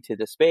getting into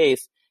the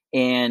space.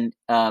 And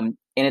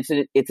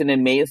it's an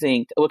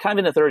amazing, we're kind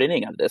of in the third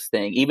inning of this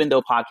thing, even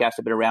though podcasts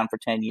have been around for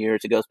 10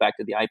 years, it goes back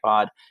to the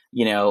iPod,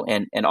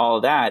 and all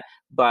of that.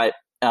 But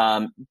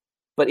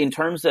in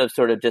terms of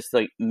sort of just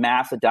like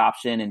mass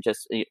adoption and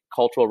just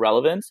cultural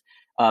relevance,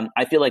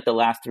 I feel like the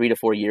last 3 to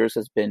 4 years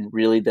has been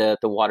really the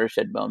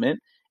watershed moment.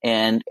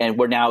 And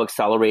we're now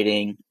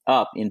accelerating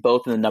up in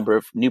both in the number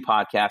of new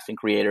podcasting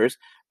creators,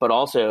 but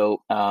also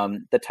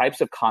the types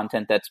of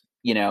content that's,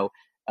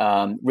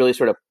 really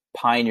sort of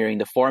pioneering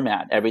the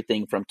format,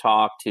 everything from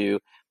talk to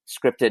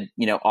scripted,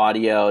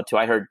 audio to,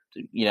 I heard,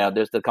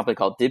 there's the company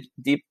called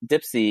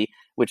Dipsea,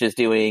 which is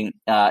doing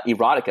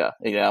erotica,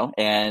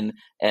 and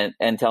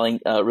telling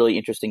really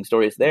interesting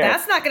stories there.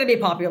 That's not going to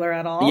be popular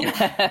at all.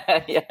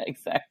 Yeah,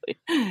 exactly.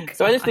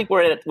 So I just think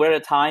we're at a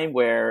time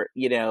where,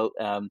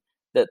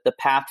 the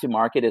path to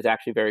market is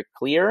actually very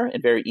clear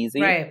and very easy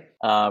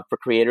for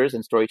creators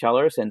and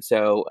storytellers. And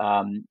so,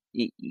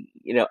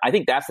 I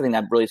think that's the thing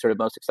I'm really sort of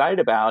most excited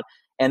about.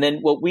 And then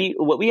what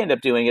we end up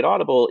doing at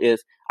Audible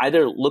is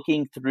either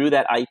looking through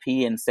that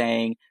IP and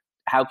saying,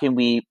 how can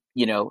we,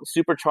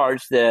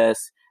 supercharge this?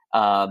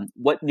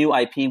 What new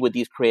IP would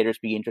these creators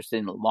be interested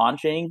in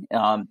launching?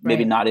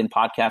 Maybe not in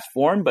podcast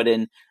form, but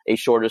in a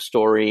shorter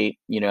story,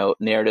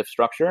 narrative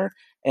structure.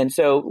 And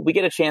so we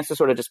get a chance to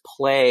sort of just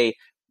play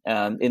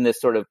in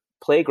this sort of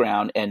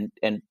playground and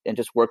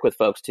just work with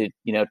folks to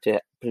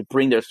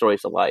bring their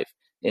stories to life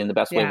in the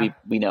best way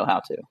we know how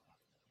to.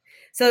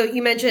 So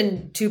you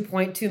mentioned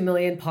 2.2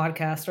 million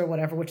podcasts or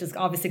whatever, which is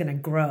obviously going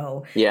to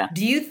grow. Yeah.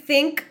 Do you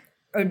think,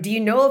 or do you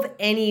know of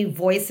any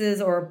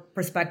voices or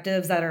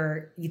perspectives that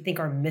you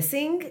think are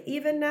missing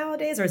even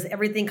nowadays, or is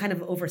everything kind of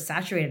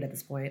oversaturated at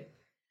this point?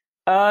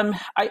 I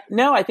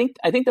think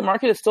the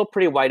market is still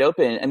pretty wide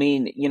open. I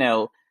mean,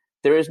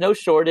 there is no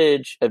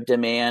shortage of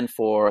demand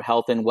for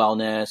health and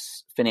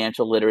wellness,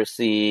 financial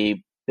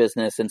literacy,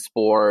 business and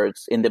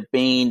sports in the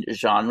main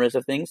genres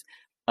of things.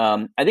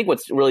 I think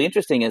what's really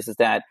interesting is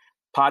that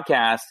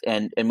podcasts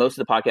and most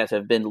of the podcasts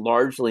have been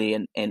largely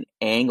an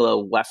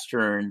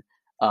Anglo-Western,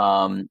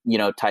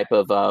 type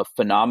of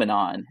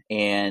phenomenon.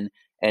 And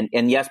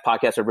yes,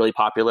 podcasts are really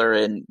popular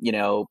in,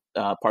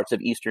 parts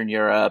of Eastern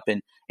Europe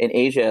and in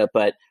Asia,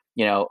 but,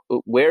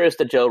 where is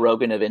the Joe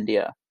Rogan of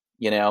India?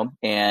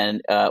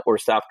 And or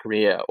South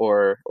Korea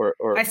or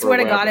I swear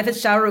to wherever. God, if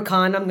it's Shah Rukh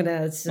Khan, I'm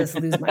gonna just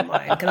lose my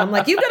mind because I'm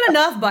like, you've done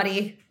enough,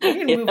 buddy. You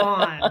can move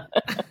on.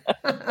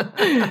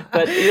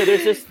 But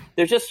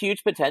there's just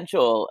huge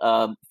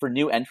potential for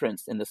new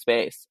entrants in the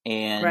space,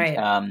 and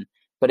right.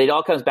 But it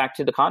all comes back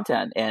to the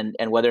content and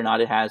whether or not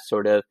it has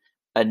sort of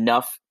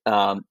enough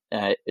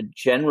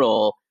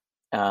general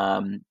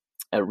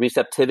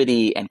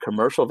receptivity and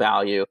commercial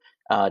value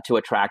to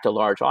attract a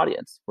large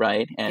audience,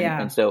 right?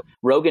 And so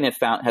Rogan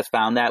has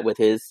found that with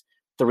his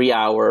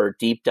 3-hour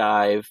deep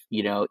dive,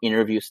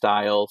 interview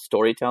style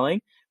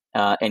storytelling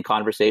and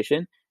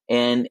conversation.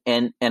 And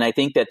I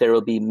think that there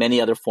will be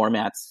many other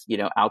formats,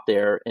 out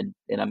there, and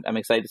I'm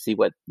excited to see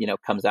what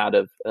comes out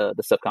of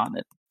the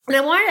subcontinent. And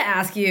I wanted to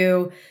ask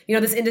you,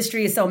 this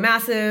industry is so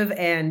massive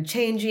and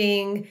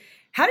changing.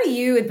 How do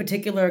you, in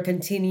particular,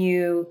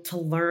 continue to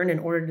learn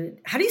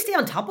how do you stay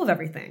on top of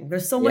everything?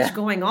 There's so much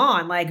going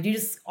on. Like,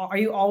 are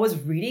you always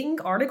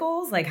reading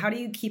articles? Like, how do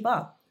you keep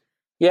up?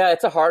 Yeah,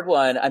 it's a hard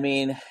one. I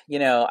mean,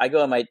 I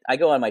go on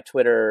my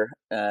Twitter,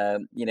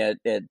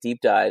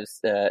 deep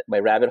dives, my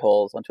rabbit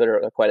holes on Twitter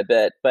quite a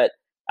bit. But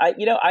I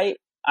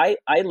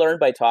learn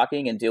by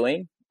talking and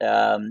doing.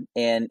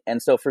 And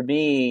so for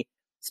me,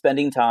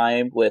 spending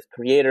time with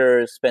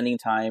creators, spending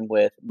time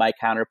with my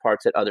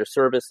counterparts at other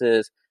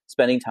services,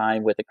 spending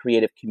time with the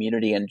creative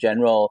community in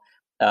general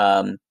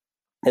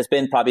has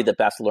been probably the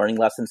best learning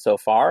lesson so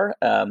far,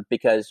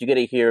 because you get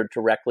to hear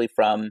directly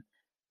from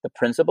the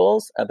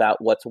principals about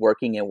what's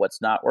working and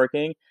what's not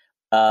working.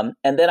 And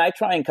then I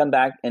try and come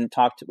back and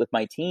talk with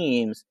my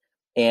teams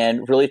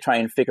and really try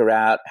and figure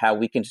out how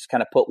we can just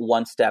kind of put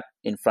one step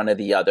in front of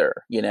the other.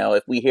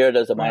 If we hear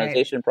there's a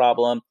monetization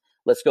problem,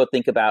 let's go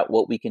think about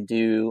what we can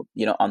do,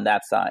 on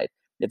that side.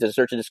 If there's a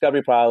search and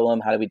discovery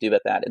problem, how do we do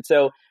with that? And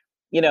so,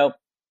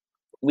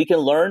 we can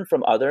learn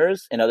from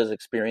others and others'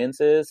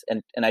 experiences.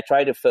 And I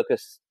try to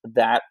focus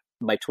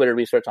my Twitter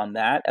research on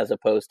that, as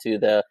opposed to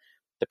the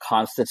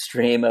constant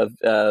stream of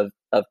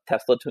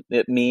Tesla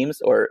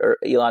memes or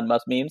Elon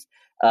Musk memes.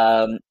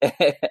 And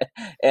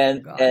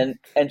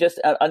just,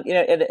 and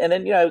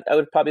then, I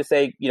would probably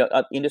say,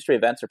 industry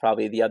events are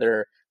probably the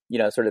other,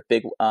 sort of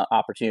big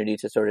opportunity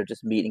to sort of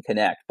just meet and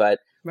connect. But,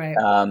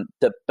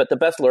 the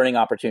best learning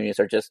opportunities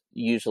are just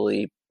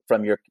usually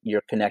from your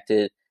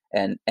connected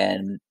and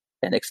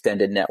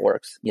extended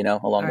networks,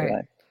 along the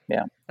way.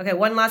 Yeah. Okay.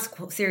 One last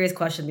serious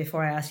question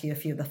before I ask you a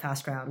few of the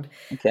fast round.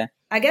 Okay.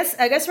 I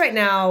guess right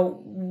now,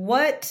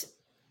 what's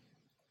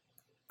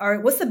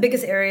the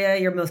biggest area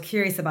you're most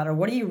curious about, or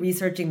what are you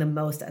researching the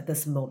most at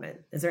this moment?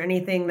 Is there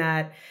anything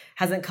that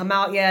hasn't come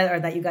out yet, or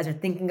that you guys are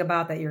thinking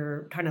about that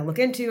you're trying to look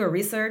into or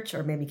research,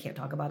 or maybe can't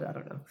talk about it? I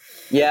don't know.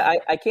 Yeah,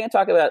 I can't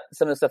talk about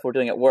some of the stuff we're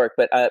doing at work,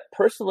 but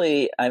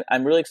personally,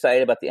 I'm really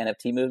excited about the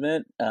NFT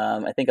movement.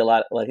 I think a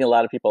lot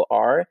of people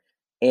are.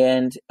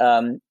 And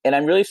I'm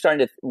really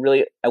starting to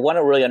I want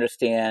to really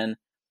understand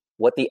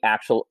what the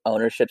actual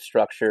ownership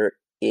structure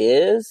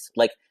is.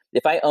 Like,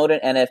 if I own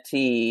an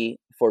NFT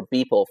for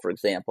Beeple, for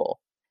example,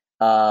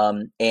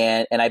 and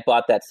I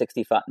bought that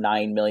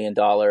 $69 million,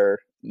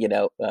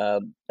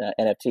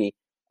 NFT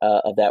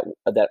of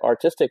that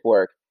artistic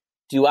work,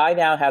 do I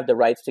now have the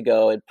rights to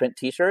go and print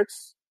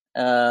T-shirts?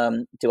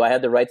 Do I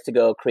have the rights to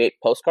go create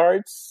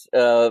postcards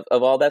of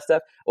all that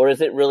stuff, or is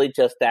it really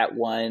just that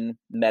one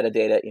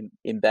metadata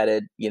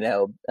embedded,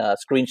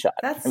 screenshot?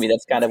 That's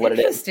kind of what it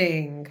is.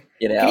 Interesting.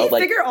 Can you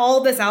figure all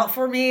this out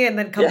for me and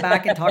then come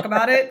back and talk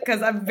about it?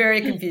 Because I'm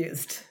very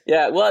confused.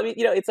 Yeah. Well,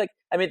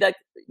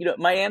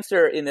 my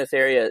answer in this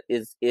area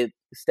it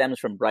stems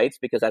from rights,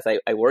 because as I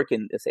work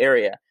in this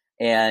area.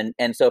 And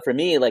so for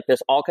me,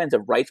 there's all kinds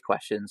of rights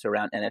questions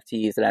around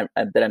NFTs that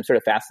I'm sort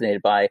of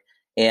fascinated by.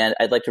 And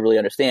I'd like to really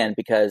understand,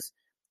 because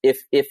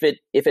if it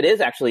is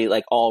actually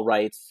all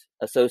rights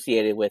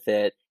associated with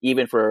it,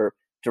 even for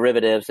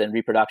derivatives and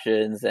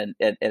reproductions and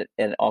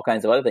all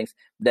kinds of other things,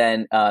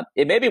 then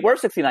it may be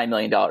worth $69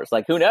 million.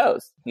 Who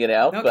knows?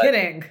 No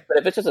kidding. But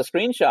if it's just a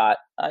screenshot,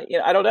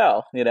 I don't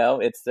know.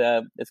 It's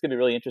going to be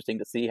really interesting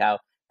to see how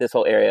this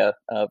whole area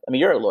of. I mean,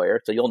 you're a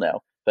lawyer, so you'll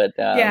know. But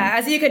yeah,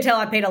 as you can tell,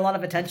 I paid a lot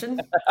of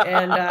attention,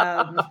 and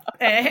I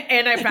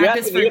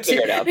practiced for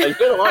You're a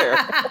lawyer.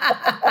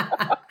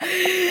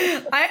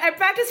 I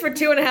practiced for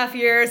 2.5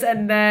 years,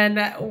 and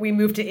then we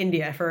moved to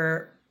India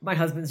for my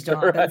husband's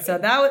job. Right. And so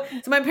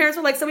so my parents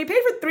were like, "So we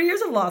paid for 3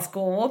 years of law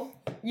school.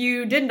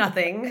 You did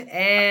nothing."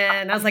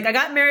 And I was like, "I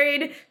got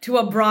married to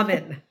a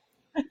Brahmin.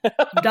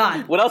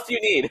 Done. What else do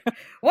you need?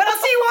 What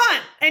else do you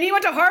want?" And he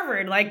went to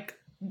Harvard.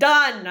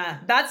 Done.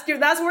 That's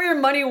where your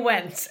money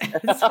went.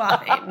 It's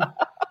fine.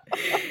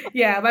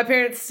 Yeah, my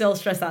parents still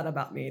stress out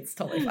about me. It's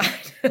totally fine.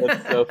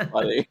 That's so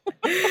funny.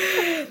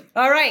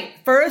 All right.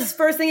 First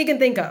thing you can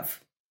think of.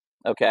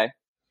 Okay.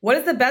 What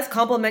is the best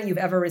compliment you've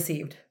ever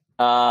received?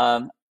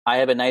 I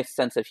have a nice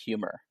sense of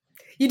humor.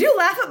 You do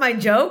laugh at my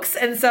jokes,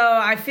 and so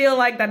I feel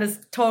like that is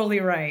totally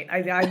right.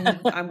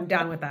 I'm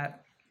down with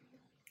that.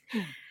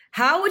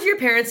 How would your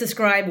parents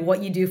describe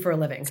what you do for a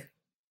living?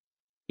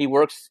 He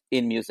works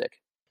in music.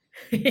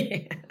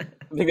 Yeah.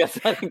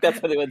 I think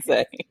that's what they would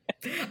say.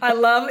 I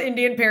love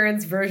Indian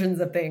parents' versions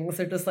of things.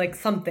 They're just like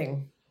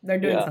something. They're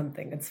doing Yeah.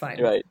 something. It's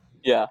fine. Right.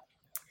 Yeah.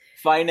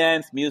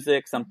 Finance,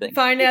 music, something.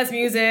 Finance,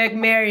 music,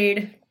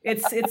 married.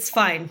 It's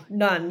fine.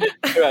 None.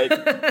 Right.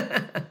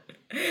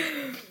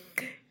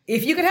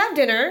 If you could have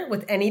dinner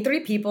with any three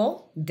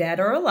people, dead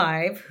or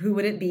alive, who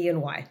would it be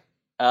and why?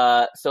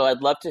 So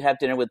I'd love to have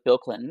dinner with Bill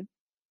Clinton.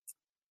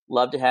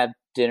 Love to have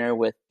dinner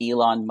with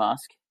Elon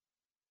Musk.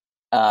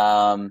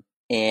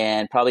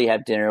 And probably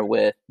have dinner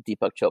with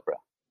Deepak Chopra.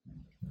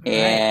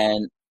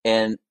 Right.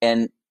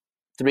 And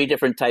three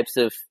different types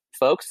of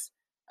folks.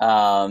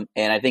 And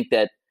I think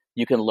that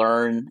you can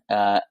learn.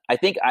 I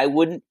think it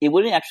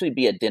wouldn't actually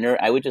be a dinner.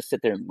 I would just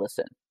sit there and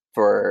listen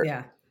for,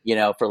 Yeah.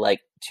 for like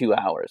 2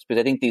 hours,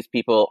 because I think these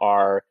people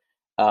are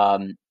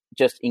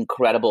just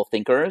incredible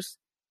thinkers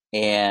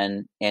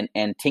and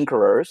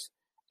tinkerers,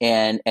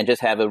 and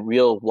just have a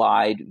real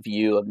wide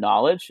view of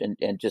knowledge,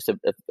 and just a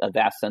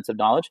vast sense of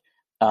knowledge,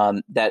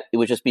 that it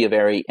would just be a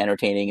very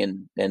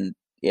entertaining and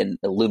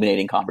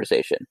illuminating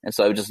conversation. And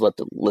so I would just love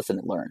to listen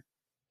and learn.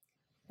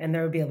 And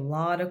there would be a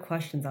lot of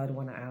questions I would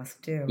want to ask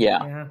too.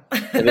 Yeah.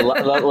 There'd be a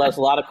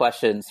lot of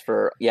questions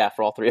for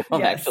all three of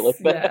them, Yes, actually.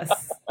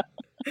 yes.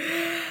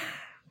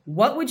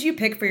 What would you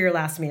pick for your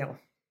last meal?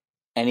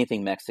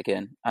 Anything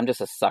Mexican. I'm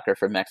just a sucker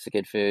for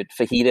Mexican food.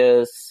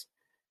 Fajitas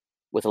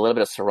with a little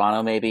bit of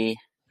Serrano, maybe.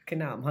 Okay,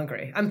 now I'm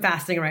hungry. I'm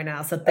fasting right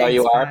now, so thanks. Oh,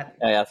 you are? Pat.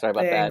 Oh, yeah, sorry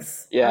about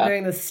Thanks. that. Yeah. I'm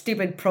doing this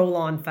stupid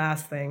prolonged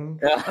fast thing.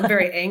 Yeah. I'm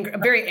very angry.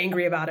 I'm very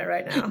angry about it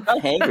right now. You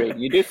sound hangry.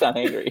 You do sound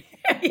hangry.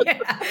 Yeah.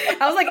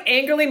 I was like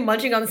angrily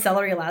munching on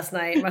celery last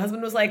night. My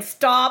husband was like,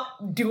 "Stop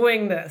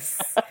doing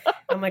this."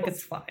 I'm like,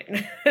 "It's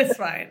fine. It's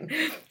fine."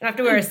 I have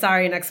to wear a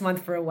sari next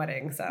month for a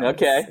wedding. So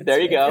okay, there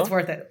you go. It's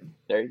worth it.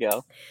 There you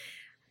go.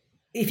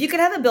 If you could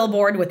have a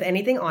billboard with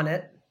anything on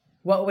it,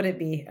 what would it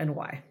be and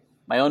why?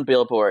 My own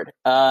billboard.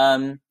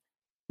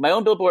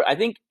 I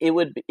think it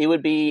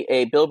would be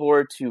a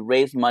billboard to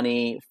raise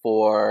money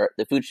for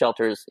the food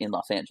shelters in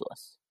Los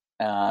Angeles.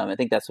 I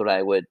think that's what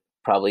I would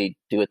probably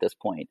do at this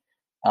point.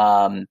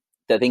 I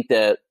think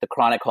the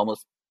chronic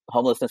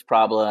homelessness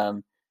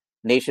problem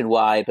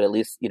nationwide, but at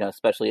least,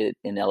 especially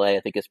in LA, I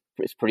think is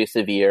pretty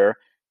severe,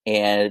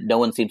 and no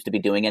one seems to be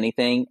doing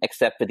anything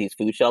except for these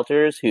food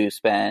shelters who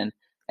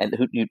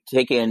you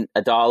take in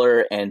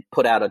 $1 and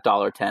put out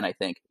 $1.10, I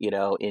think,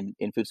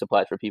 in food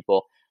supplies for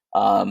people.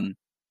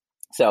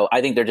 So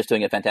I think they're just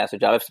doing a fantastic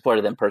job. I've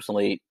supported them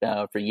personally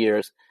for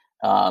years,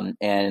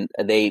 and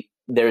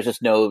there's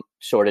just no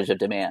shortage of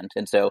demand.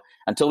 And so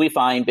until we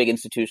find big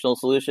institutional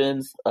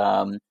solutions,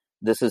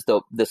 this is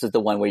the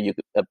one where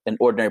an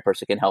ordinary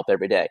person can help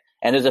every day.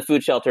 And there's a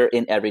food shelter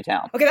in every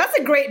town. Okay, that's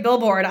a great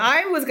billboard.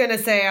 I was going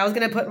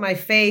to put my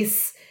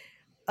face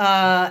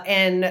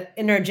and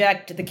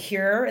interject The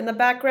Cure in the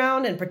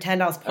background and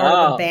pretend I was part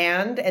of the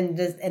band and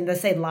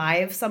just say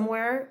live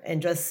somewhere and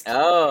just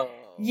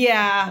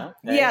yeah.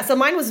 Okay. Yeah, so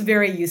mine was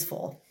very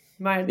useful.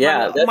 Mine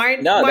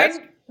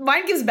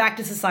gives back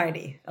to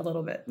society a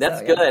little bit.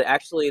 That's good.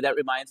 Actually, that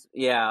reminds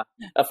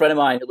a friend of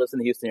mine who lives in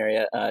the Houston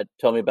area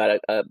told me about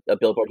a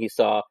billboard he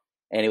saw,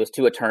 and it was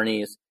two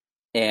attorneys,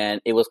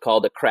 and it was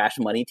called the Crash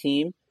Money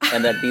Team.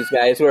 And that these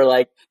guys were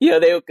like, they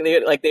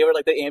were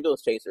like the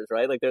ambulance chasers,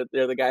 right? Like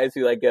they're the guys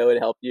who like go and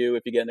help you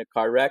if you get in a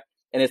car wreck.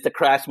 And it's the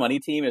Crash Money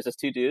Team. It's just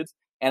two dudes.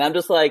 And I'm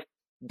just like,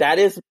 that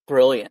is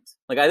brilliant.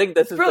 Like, I think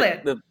this is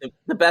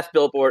the best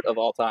billboard of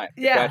all time.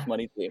 The Crash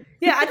Money Team.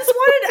 Yeah,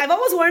 I've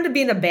always wanted to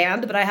be in a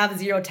band, but I have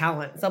zero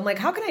talent. So I'm like,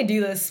 how can I do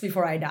this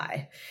before I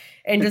die?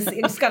 And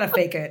just gotta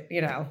fake it,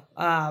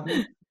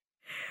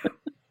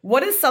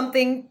 What is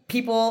something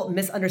people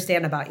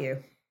misunderstand about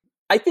you?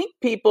 I think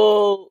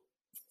people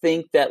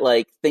think that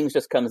like things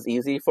just comes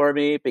easy for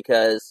me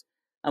because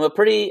I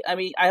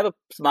have a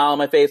smile on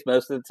my face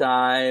most of the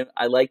time.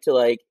 I like to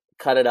like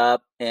cut it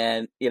up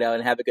and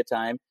have a good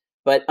time.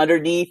 But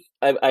underneath,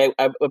 I'm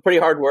a pretty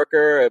hard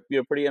worker,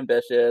 pretty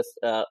ambitious,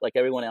 like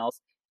everyone else.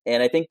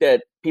 And I think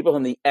that people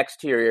from the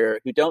exterior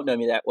who don't know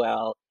me that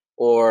well,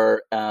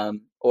 or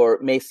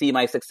may see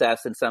my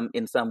success in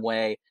some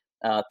way,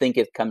 think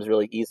it comes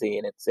really easy,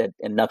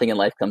 and nothing in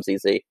life comes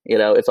easy.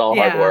 It's all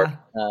hard work.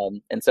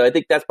 And so I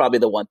think that's probably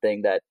the one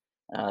thing that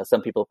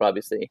some people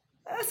probably see.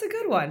 That's a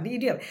good one. You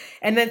do.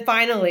 And then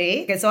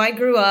finally, okay, so I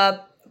grew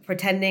up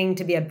pretending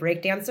to be a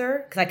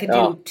breakdancer because I could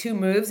do 2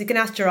 moves. You can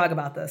ask Chirag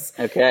about this.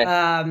 Okay.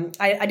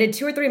 I did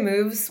 2 or 3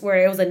 moves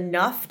where it was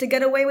enough to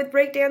get away with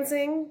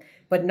breakdancing,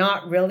 but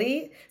not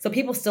really. So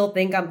people still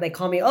think they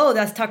call me, oh,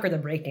 that's Tucker the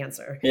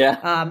breakdancer. Yeah.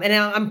 And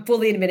now I'm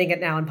fully admitting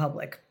it now in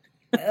public.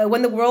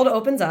 When the world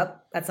opens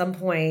up at some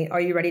point,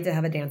 are you ready to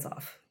have a dance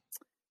off?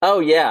 Oh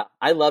yeah,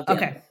 I love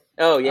dancing. Okay.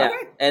 Oh yeah,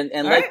 right.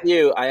 and like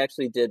you, I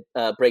actually did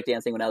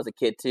breakdancing when I was a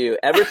kid too.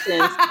 Ever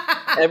since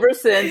ever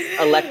since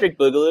Electric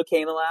Boogaloo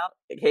came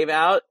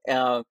out,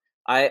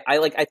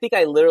 I think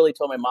I literally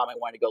told my mom I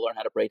wanted to go learn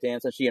how to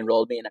breakdance, and she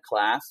enrolled me in a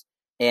class.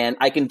 And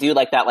I can do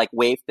like that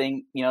wave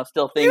thing,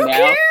 still thing you now.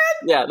 Can?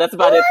 Yeah, that's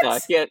about it. Though.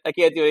 I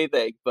can't do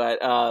anything. But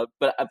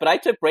I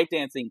took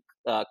breakdancing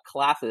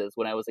classes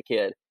when I was a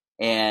kid,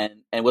 and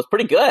was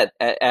pretty good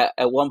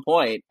at one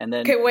point. And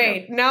then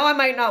wait. Now I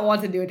might not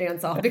want to do a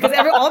dance off because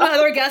all my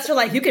other guests are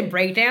like, "You can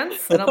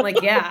breakdance," and I'm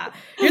like, "Yeah."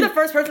 You're the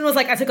first person who was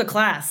like, "I took a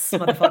class,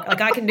 motherfucker.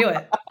 Like I can do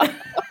it."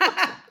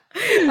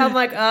 I'm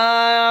like,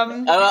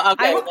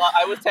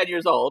 I was 10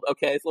 years old.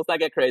 Okay, so let's not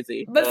get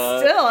crazy. But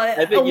still,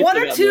 one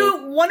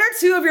or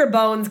two of your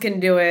bones can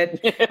do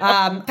it.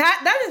 Pat,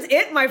 that is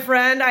it, my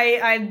friend.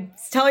 I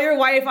tell your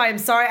wife I'm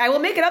sorry. I will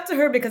make it up to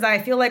her because I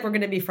feel like we're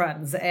going to be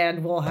friends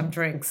and we'll have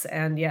drinks.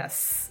 And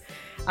yes,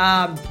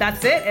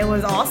 that's it. It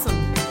was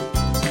awesome.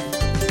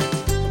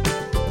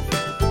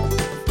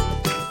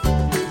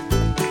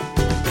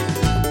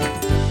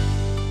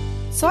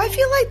 So I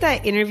feel like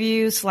that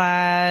interview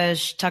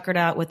 / Tuckered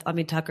Out with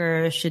Ami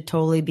Tucker should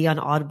totally be on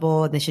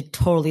Audible and they should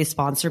totally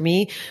sponsor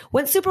me.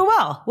 Went super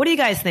well. What do you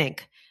guys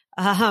think?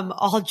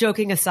 All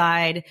joking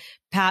aside,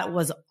 Pat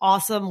was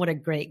awesome. What a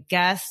great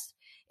guest.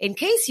 In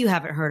case you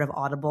haven't heard of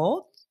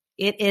Audible,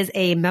 it is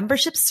a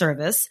membership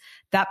service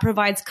that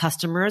provides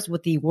customers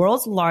with the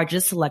world's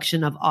largest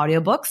selection of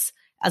audiobooks,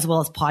 as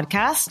well as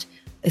podcasts,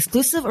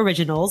 exclusive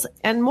originals,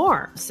 and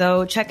more.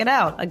 So check it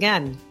out.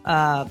 Again,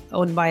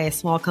 owned by a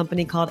small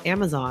company called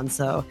Amazon.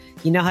 So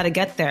you know how to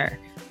get there.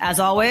 As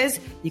always,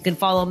 you can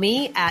follow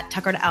me at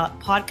Tuckered Out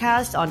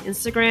Podcast on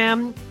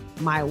Instagram,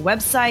 my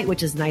website,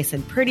 which is nice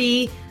and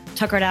pretty,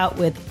 Tuckered Out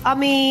with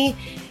Ami.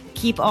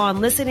 Keep on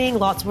listening.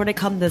 Lots more to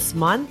come this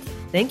month.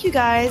 Thank you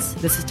guys.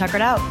 This is Tuckered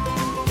Out.